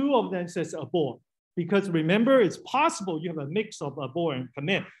one or two of them says abort, because remember, it's possible you have a mix of abort and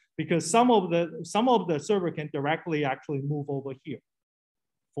commit, because some of the server can directly actually move over here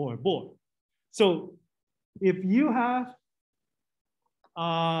for abort. So if you have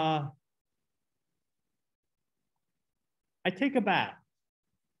I take it back.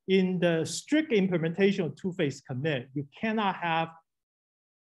 In the strict implementation of two-phase commit, you cannot have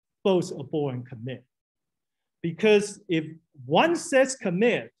both abort and commit. Because if one says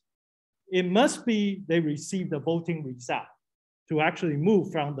commit, it must be they receive the voting result to actually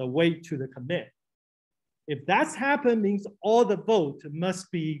move from the wait to the commit. If that's happened, means all the vote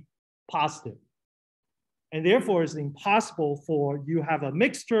must be positive. And therefore, it's impossible for you have a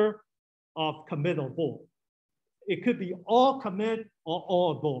mixture of commit or abort. It could be all commit or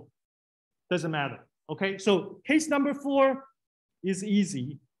all abort. Doesn't matter. Okay, so case number 4 is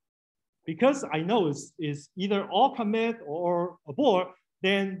easy. Because I know it's either all commit or abort,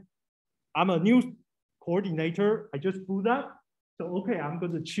 then I'm a new coordinator. I just boot up. So, okay, I'm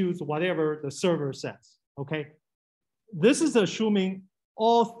going to choose whatever the server says. Okay, this is assuming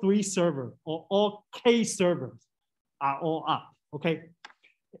all 3 servers or all K servers are all up. Okay,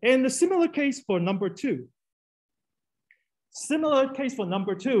 and the similar case for number 2. Similar case for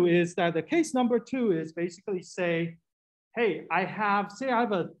number 2 is that the case number 2 is basically say, hey, I have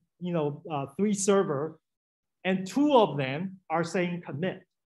a 3 server, and 2 of them are saying commit,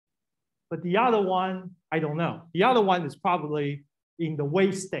 but the other one, I don't know. The other one is probably in the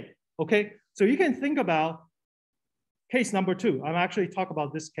wait state. Okay, so you can think about case number 2. I'm actually talking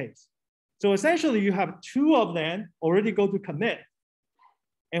about this case. So essentially, you have 2 of them already go to commit,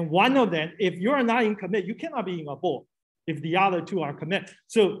 and one of them, if you're not in commit, you cannot be in abort if the other 2 are commit.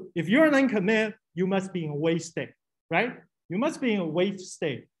 So if you're not in commit, you must be in a wait state, right? You must be in a wait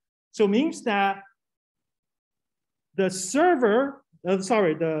state. So it means that the server,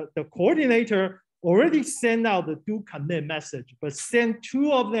 the coordinator already sent out the do commit message, but sent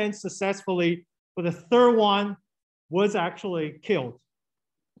 2 of them successfully, but the third one was actually killed.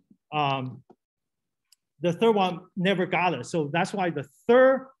 The third one never got it. So that's why the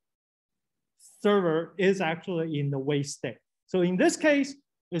third server is actually in the wait state. So in this case,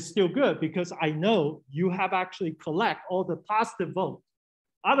 it's still good because I know you have actually collect all the positive votes.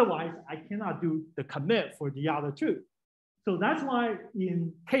 Otherwise, I cannot do the commit for the other 2. So that's why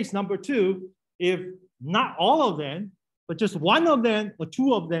in case number 2, if not all of them, but just one of them or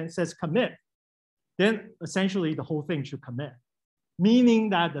 2 of them says commit, then essentially the whole thing should commit. Meaning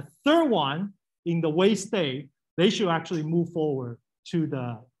that the third one in the wait state, they should actually move forward to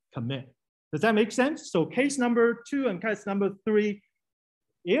the commit. Does that make sense? So case number 2 and case number 3,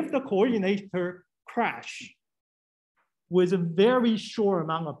 if the coordinator crash with a very short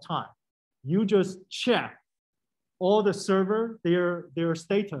amount of time, you just check all the server, their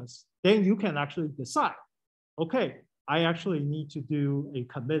status, then you can actually decide, okay, I actually need to do a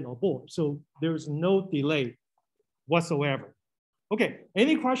commit or abort. So there's no delay whatsoever. Okay,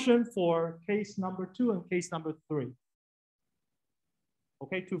 any question for case number 2 and case number 3?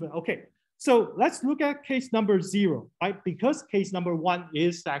 Okay, okay. So let's look at case number 0, right? Because case number 1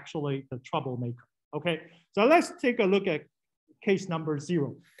 is actually the troublemaker. Okay, so let's take a look at case number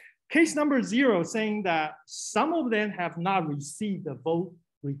 0. Case number 0 saying that some of them have not received the vote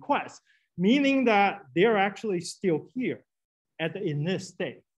request, meaning that they're actually still here at the init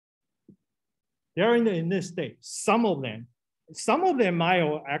state. They're in the init state, some of them. Some of them might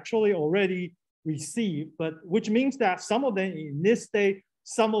actually already receive, but which means that some of them in this state,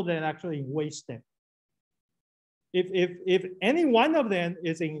 some of them actually in wait state. If any one of them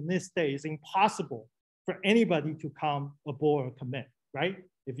is in this state, it's impossible for anybody to come aboard or commit, right?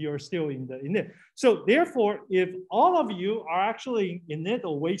 If you're still in the init. So therefore, if all of you are actually in init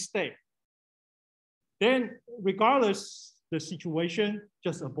or wait state, then regardless the situation,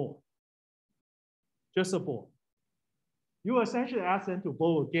 just abort. Just abort. You essentially ask them to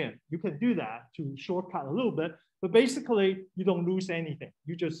vote again. You can do that to shortcut a little bit, but basically you don't lose anything.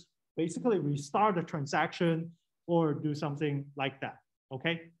 You just basically restart the transaction or do something like that,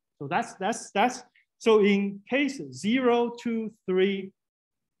 okay? So that's so in case 0, 2, 3,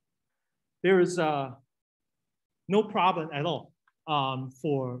 there is no problem at all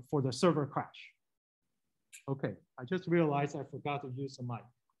for the server crash. Okay, I just realized I forgot to use the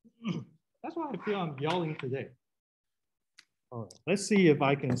mic. That's why I feel I'm yelling today. All right, let's see if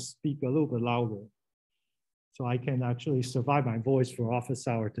I can speak a little bit louder. so I can actually survive my voice for office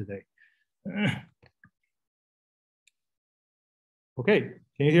hour today. Okay,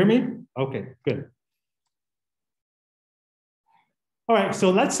 can you hear me? Okay, good. All right, so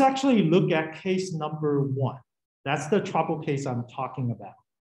let's actually look at case number 1. That's the trouble case I'm talking about.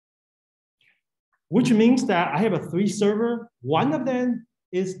 Which means that I have a 3 server, one of them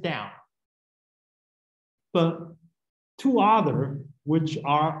is down, but 2 other, which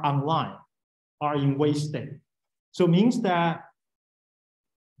are online, are in wait state. So it means that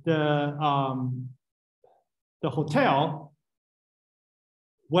the hotel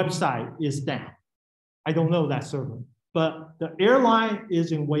website is down. I don't know that server, but the airline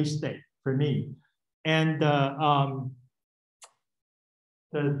is in wait state for me. And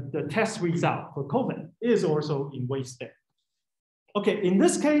the test result for COVID is also in wait state. Okay, in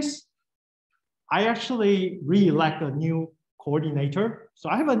this case, I actually re-elect a new coordinator. So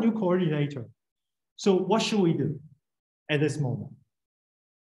I have a new coordinator. So what should we do at this moment?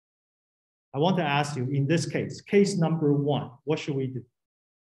 I want to ask you, in this case, case number 1, what should we do?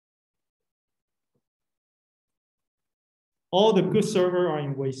 All the good servers are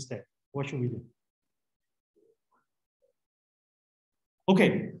in wait state. What should we do?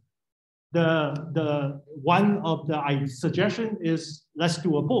 Okay, the one of the suggestion is let's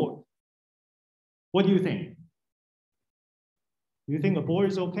do a board. What do you think? Do you think a board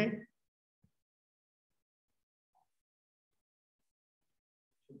is okay?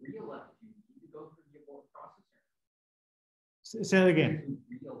 To re-elect, you need to go through the abort process. Say it again. To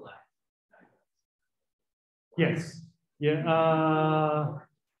re-elect. Yes. Yeah.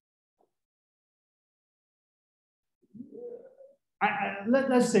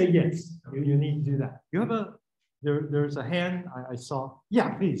 Let's say yes. You need to do that. You have a there's a hand I saw.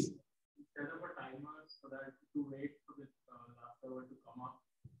 Yeah, please. Set up a timer so that to wait for the last server to come up.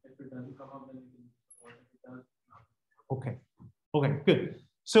 If it doesn't come up, then you can support. If it does, Okay. Okay, good.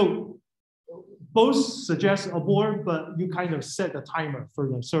 So both suggest a board, but you kind of set a timer for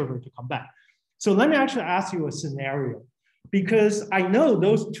the server to come back. So let me actually ask you a scenario, because I know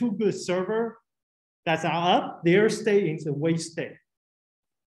those 2 good servers that are up, their state is a wait state.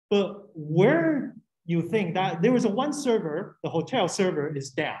 But where you think that there was one server, the hotel server is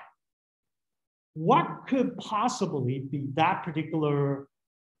down. What could possibly be that particular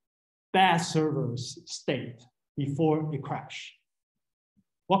bad server's state before it crashed?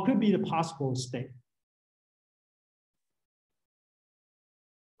 What could be the possible state?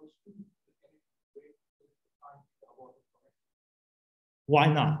 Why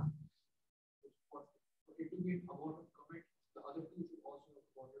not?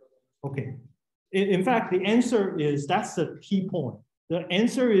 Okay. In fact, the answer is, that's the key point. The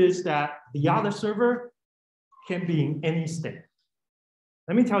answer is that the other server can be in any state.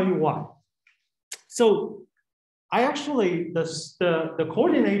 Let me tell you why. So I actually, the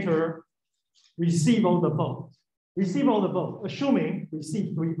coordinator receive all the votes, assuming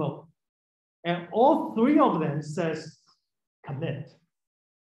receive 3 votes. And all 3 of them says commit.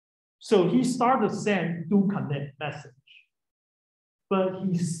 So he started to send do commit message. But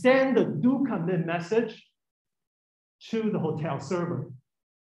he sent the do commit message to the hotel server.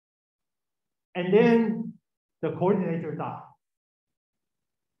 And then the coordinator died.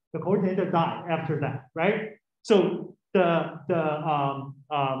 The coordinator died after that, right? So the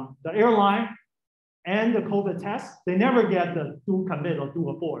airline and the COVID test, they never get the do commit or do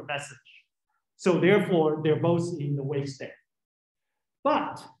abort message. So therefore, they're both in the wait state.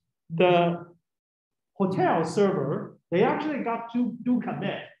 But the hotel server, they actually got to do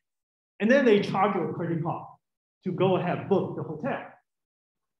commit. And then they charge you a credit card to go ahead book the hotel.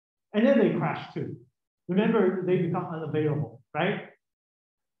 And then they crash too. Remember, they become unavailable, right?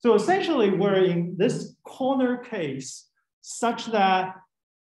 So essentially, we're in this corner case such that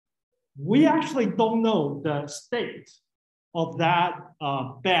we actually don't know the state of that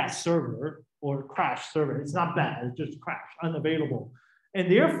bad server or crash server. It's not bad, it's just crash, unavailable. And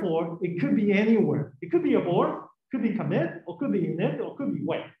therefore, it could be anywhere. It could be abort, could be commit, or could be init, or could be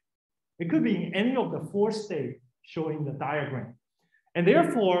wait. It could be in any of the 4 states showing the diagram. And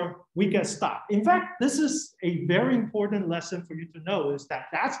therefore, we get stuck. In fact, this is a very important lesson for you to know, is that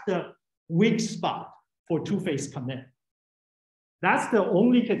that's the weak spot for 2-phase commit. That's the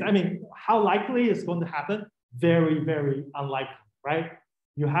only case. I mean, how likely it's going to happen? Very, very unlikely, right?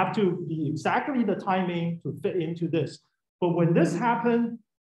 You have to be exactly the timing to fit into this. But when this happens,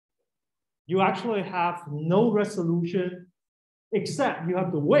 you actually have no resolution, except you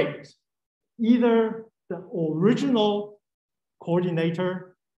have to wait. Either the original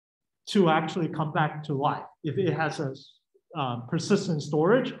coordinator to actually come back to life if it has a persistent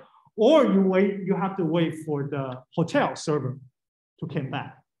storage, or you have to wait for the hotel server to come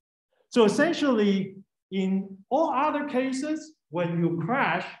back. So essentially, in all other cases, when you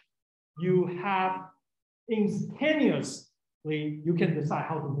crash, you have instantaneously, you can decide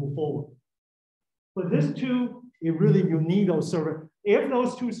how to move forward. For this two, you need those servers. If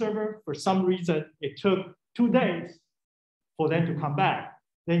those two servers, for some reason, it took 2 days for them to come back,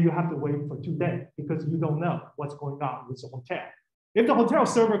 then you have to wait for 2 days because you don't know what's going on with the hotel. If the hotel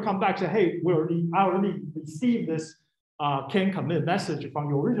server come back and say, hey, I already received this can commit message from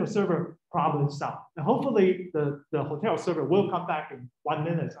your original server, problem solved. And hopefully the hotel server will come back in 1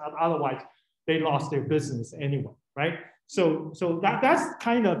 minute. Otherwise, they lost their business anyway, right? So that's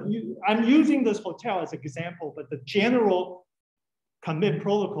kind of, I'm using this hotel as an example, but the general commit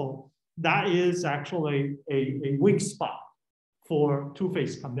protocol, that is actually a weak spot for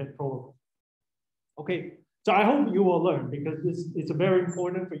two-phase commit protocol. Okay, so I hope you will learn because it's very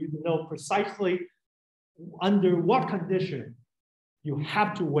important for you to know precisely under what condition you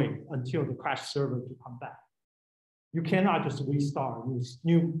have to wait until the crash server to come back. You cannot just restart, use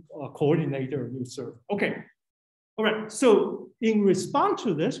new coordinator, new server. Okay, all right, so in response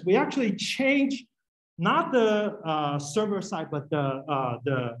to this, we actually changed not the server side, but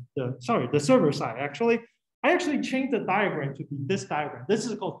the server side actually. I actually changed the diagram to be this diagram. This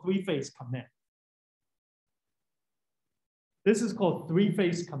is called three-phase commit. This is called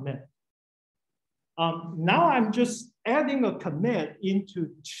three-phase commit. Now I'm just adding a commit into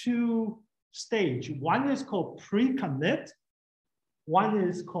 2 stages. One is called pre-commit. One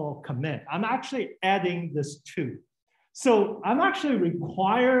is called commit. I'm actually adding this 2. So I'm actually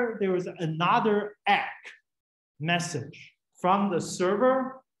require there is another ACK message from the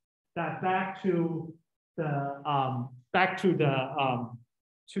server that back to the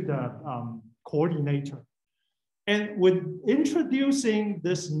coordinator. And with introducing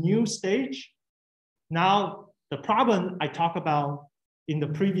this new stage, now the problem I talked about in the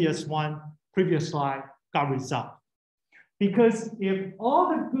previous slide got resolved. Because if all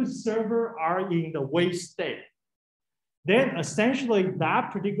the good servers are in the wait state, then essentially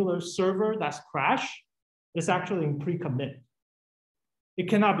that particular server that's crashed is actually in pre-commit. It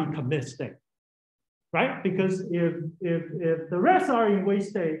cannot be commit state, right? Because if the rest are in wait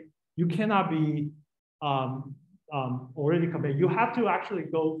state, you cannot be already commit. You have to actually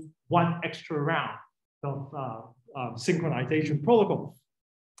go one extra round of synchronization protocol.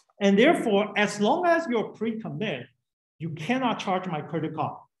 And therefore, as long as you're pre-commit, you cannot charge my credit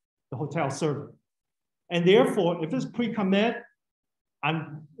card, the hotel server. And therefore, if it's pre-commit,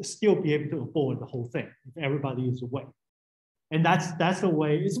 I'm still be able to abort the whole thing if everybody is away. And that's the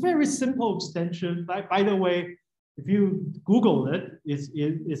way. It's a very simple extension. By the way, if you Google it,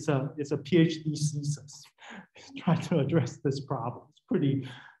 it's a PhD thesis trying to address this problem. It's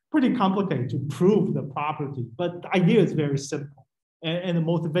pretty complicated to prove the property, but the idea is very simple. And the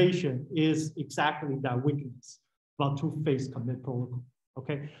motivation is exactly that weakness about two-phase commit protocol.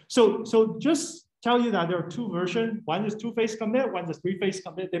 Okay, so just tell you that there are 2 versions. One is two-phase commit, one is three-phase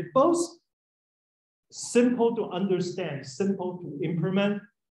commit. They're both simple to understand, simple to implement.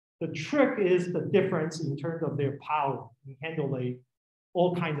 The trick is the difference in terms of their power in handling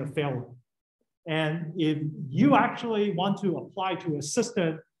all kinds of failure. And if you actually want to apply to a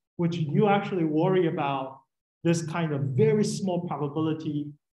system which you actually worry about this kind of very small probability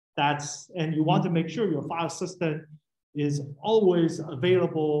and you want to make sure your file system is always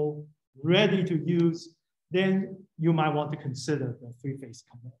available, ready to use, then you might want to consider the three-phase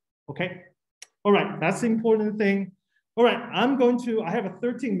commit, okay? All right, that's the important thing. All right, I have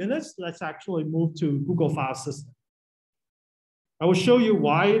 13 minutes. Let's actually move to Google File System. I will show you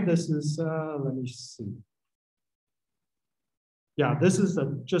why this is, let me see. Yeah, this is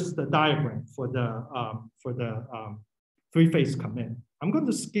just the diagram for the three-phase commit. I'm going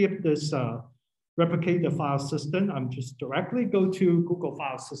to skip this replicate the file system. I'm just directly go to Google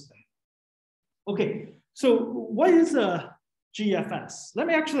File System. Okay, so what is a GFS? Let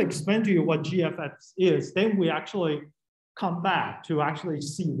me actually explain to you what GFS is. Then we actually come back to actually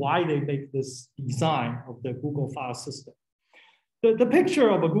see why they make this design of the Google File System. The picture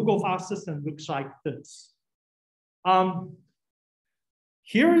of a Google File System looks like this.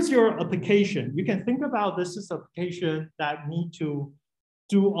 Here is your application. You can think about this as an application that need to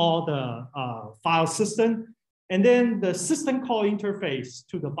do all the file system. And then the system call interface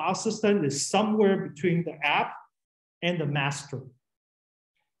to the file system is somewhere between the app and the master.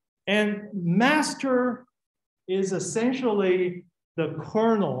 And master is essentially the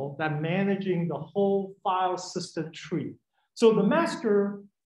kernel that managing the whole file system tree. So the master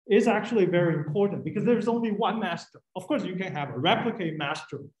is actually very important because there's only one master. Of course, you can have a replicate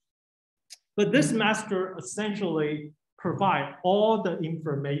master But this master essentially provides all the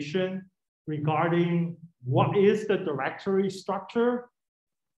information regarding what is the directory structure,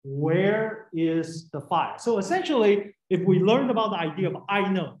 where is the file. So essentially, if we learned about the idea of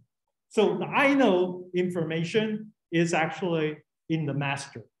inode, so the inode information is actually in the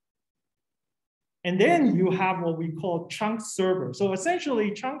master. And then you have what we call chunk server. So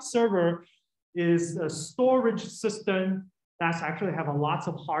essentially, chunk server is a storage system that's actually have a lots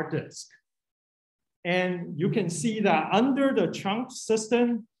of hard disk. And you can see that under the chunk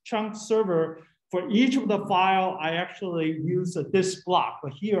system, chunk server, for each of the file, I actually use a disk block,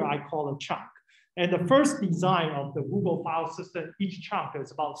 but here I call it chunk. And the first design of the Google file system, each chunk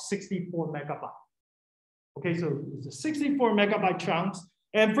is about 64 megabytes. Okay, so it's a 64 megabyte chunks.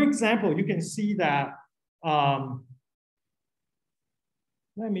 And for example, you can see that, let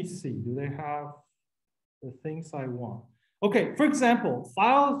me see, do they have the things I want? Okay, for example,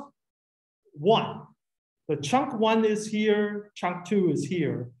 file 1, the chunk 1 is here, chunk 2 is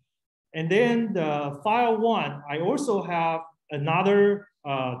here. And then the file 1, I also have another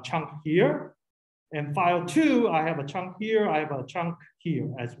chunk here. And file 2, I have a chunk here, I have a chunk here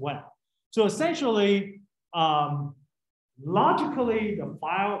as well. So essentially, logically, the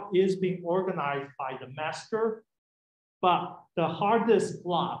file is being organized by the master, but the hard disk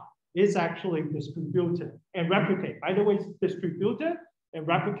block is actually distributed and replicate. By the way, it's distributed and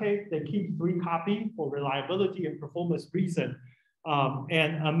replicate. They keep 3 copies for reliability and performance reason,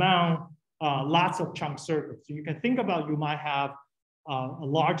 and among lots of chunk servers. So you can think about, you might have a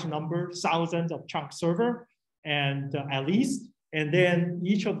large number, thousands of chunk server, and at least, and then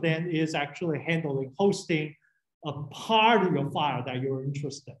each of them is actually handling hosting a part of your file that you're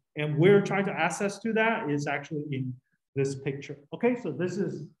interested in. And we're trying to access to that is actually in this picture. Okay, so this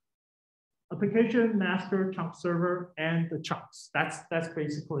is application master, chunk server, and the chunks. That's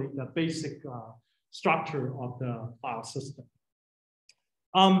basically the basic structure of the file system.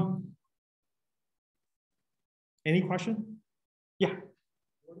 Any question? Yeah.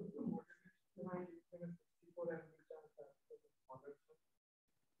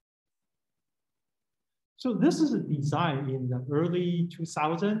 So this is a design in the early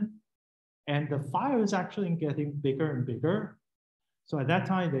 2000s, and the file is actually getting bigger and bigger. So at that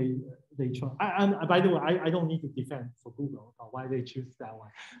time, they chose. By the way, I don't need to defend for Google about why they choose that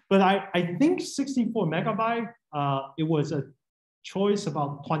one. But I think 64 megabyte, it was a choice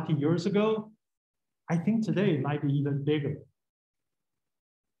about 20 years ago. I think today it might be even bigger.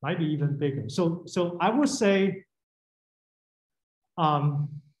 Might be even bigger. So I would say, how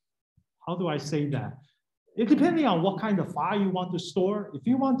do I say that? It depending on what kind of file you want to store. If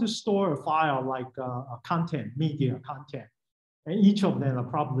you want to store a file like a content, media content, and each of them are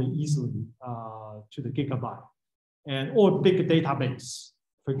probably easily to the gigabyte, and or big database.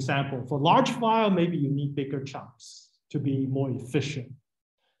 For example, for large file, maybe you need bigger chunks to be more efficient.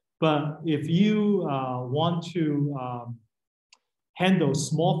 But if you want to handle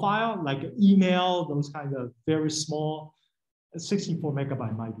small file, like email, those kind of very small, 64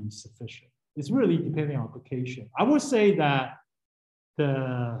 megabyte might be sufficient. It's really depending on application. I would say that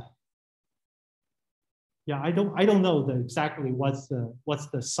I don't know exactly what's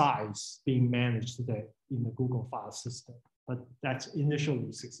the size being managed today in the Google file system, but that's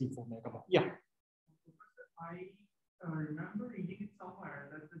initially 64 megabyte. Yeah. I remember reading it somewhere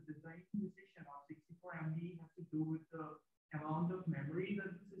that the design decision of 64 MB has to do with the amount of memory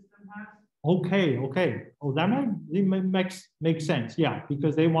that the system has. Okay. Oh, that might make sense. Yeah,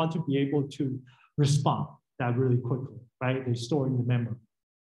 because they want to be able to respond that really quickly, right? They store in the memory.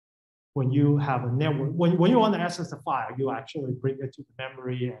 When you have a network, when you want to access a file, you actually bring it to the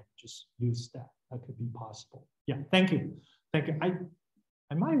memory and just use that. That could be possible. Yeah, thank you.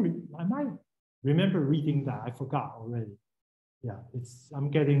 I might remember reading that. I forgot already. Yeah,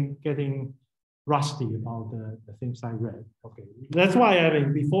 I'm getting rusty about the things I read. Okay, that's why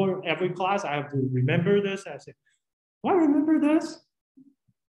before every class I have to remember this. I say, do I remember this?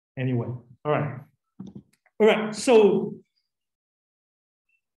 Anyway, all right. So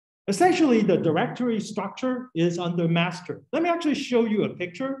essentially, the directory structure is under master. Let me actually show you a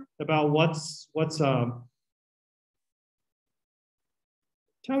picture about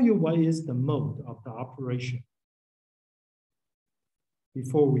tell you what is the mode of the operation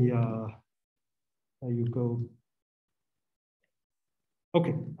before we let you go.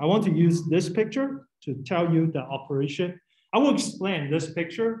 Okay, I want to use this picture to tell you the operation. I will explain this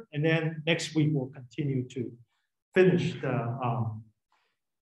picture, and then next week we'll continue to finish the.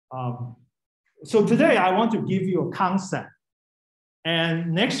 So today I want to give you a concept,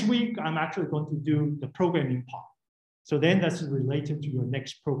 and next week I'm actually going to do the programming part. So then that's related to your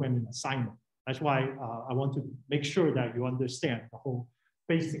next programming assignment. That's why I want to make sure that you understand the whole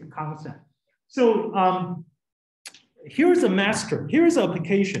basic concept. So here's a master. Here's an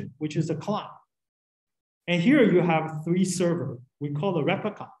application, which is a client. And here you have 3 servers. We call the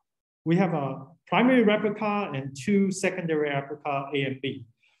replica. We have a primary replica and 2 secondary replica, A and B.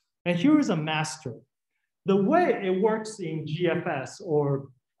 And here is a master. The way it works in GFS or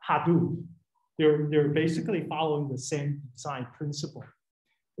Hadoop, they're basically following the same design principle,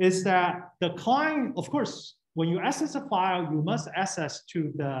 is that the client, of course, when you access a file, you must access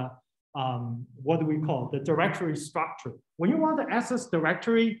to the, what do we call, the directory structure. When you want to access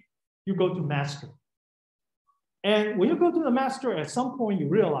directory, you go to master. And when you go to the master, at some point you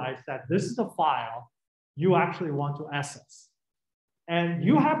realize that this is the file you actually want to access. And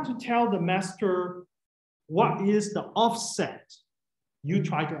you have to tell the master what is the offset you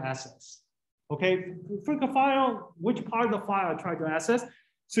try to access. Okay, for the file, which part of the file I try to access.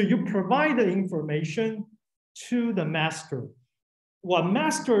 So you provide the information to the master. What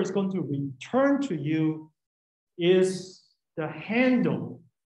master is going to return to you is the handle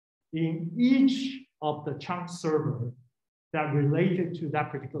in each of the chunk server that related to that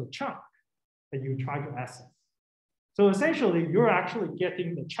particular chunk that you try to access. So essentially, you're actually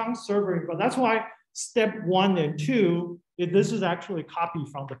getting the chunk server info. That's why step 1 and 2, if this is actually copied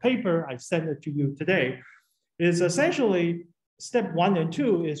from the paper, I sent it to you today, is essentially step 1 and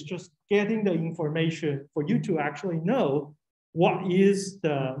 2 is just getting the information for you to actually know what is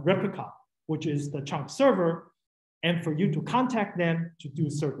the replica, which is the chunk server, and for you to contact them to do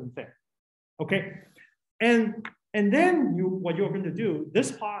certain things. Okay, and then what you're going to do,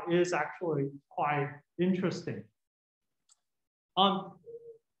 this part is actually quite interesting.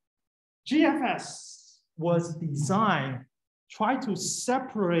 GFS was designed try to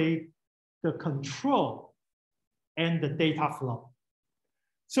separate the control and the data flow.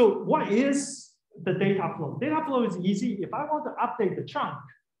 So what is the data flow? Data flow is easy. If I want to update the chunk,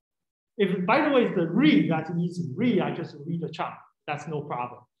 by the way, the read, that's easy. Read, I just read the chunk. That's no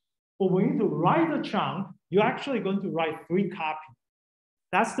problem. But when you write a chunk, you're actually going to write 3 copies.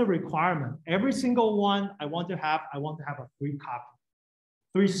 That's the requirement. Every single one I want to have a 3 copy,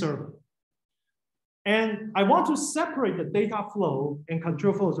 3 server. And I want to separate the data flow and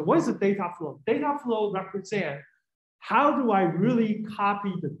control flow. So what is the data flow? Data flow represents how do I really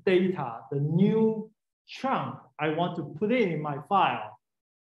copy the data, the new chunk I want to put in my file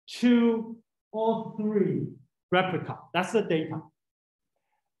to all 3 replica. That's the data.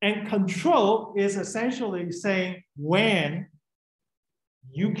 And control is essentially saying when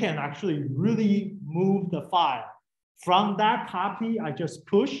you can actually really move the file from that copy I just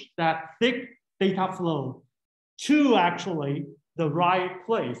pushed, that thick data flow, to actually the right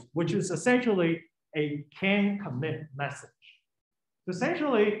place, which is essentially a can commit message.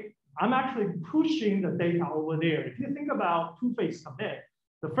 Essentially, I'm actually pushing the data over there. If you think about 2-phase commit,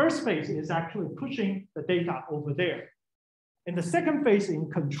 the first phase is actually pushing the data over there. And the second phase in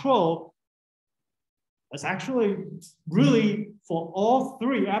control is actually really for all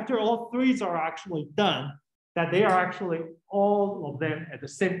 3, after all 3s are actually done, that they are actually all of them at the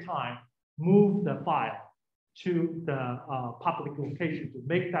same time move the file to the public location to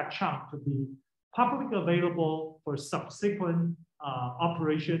make that chunk to be publicly available for subsequent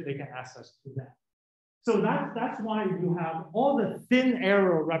operation, they can access to that. So that's why you have all the thin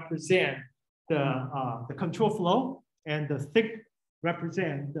arrow represent the control flow and the thick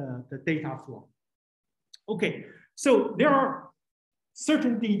represent the data flow. Okay, so there are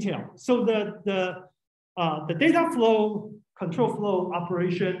certain details. So the data flow, control flow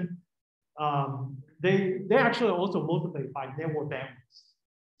operation, they actually also motivated by network bandwidth.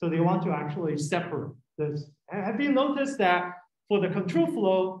 So they want to actually separate this. Have you noticed that for the control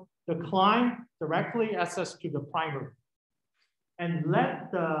flow, the client directly access to the primary and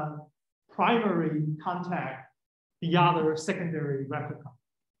let the primary contact the other secondary replica.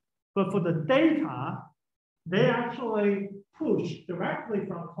 But for the data, they actually push directly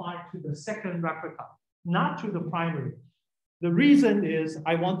from client to the second replica, not to the primary. The reason is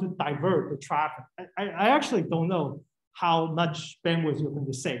I want to divert the traffic. I actually don't know how much bandwidth you're going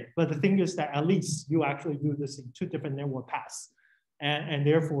to save, but the thing is that at least you actually do this in 2 different network paths, and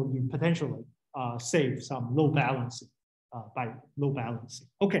therefore you potentially save some low balancing by low balancing.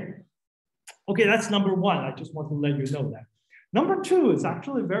 Okay, that's number 1. I just want to let you know that. Number 2 is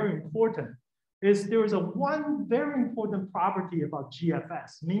actually very important. Is there is one very important property about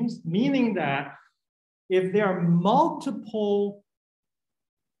GFS, meaning that if there are multiple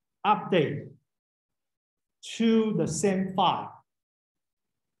updates to the same file,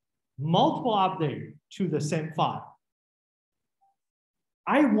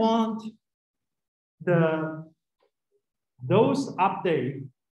 I want those updates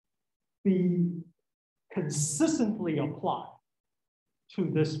be consistently applied to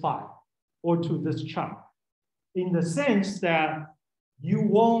this file or to this chunk, in the sense that you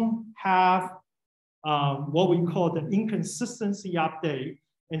won't have what we call the inconsistency update,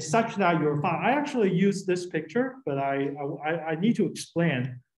 and such that your file, I actually use this picture, but I need to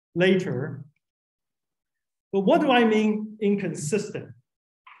explain later. But what do I mean inconsistent?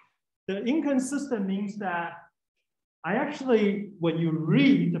 The inconsistent means that I actually, when you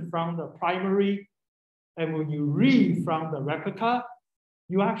read from the primary and when you read from the replica,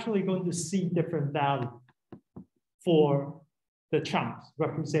 you're actually going to see different values for the chunks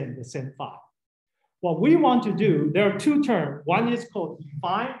represent the same file. What we want to do, there are two terms. One is called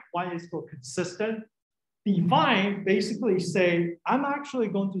define, one is called consistent. Define basically say, I'm actually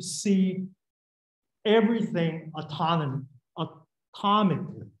going to see everything atomically.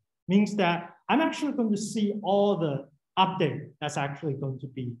 Means that I'm actually going to see all the update that's actually going to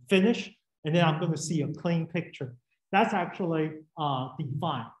be finished, and then I'm going to see a clean picture. That's actually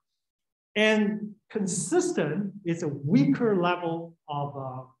defined. And consistent is a weaker level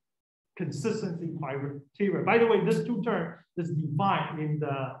of consistency criteria. By the way, this two term is defined in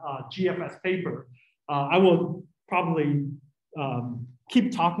the GFS paper. I will probably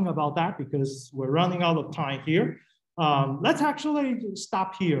keep talking about that because we're running out of time here. Let's actually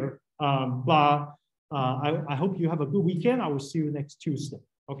stop here. I hope you have a good weekend. I will see you next Tuesday.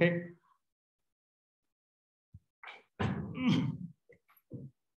 Okay.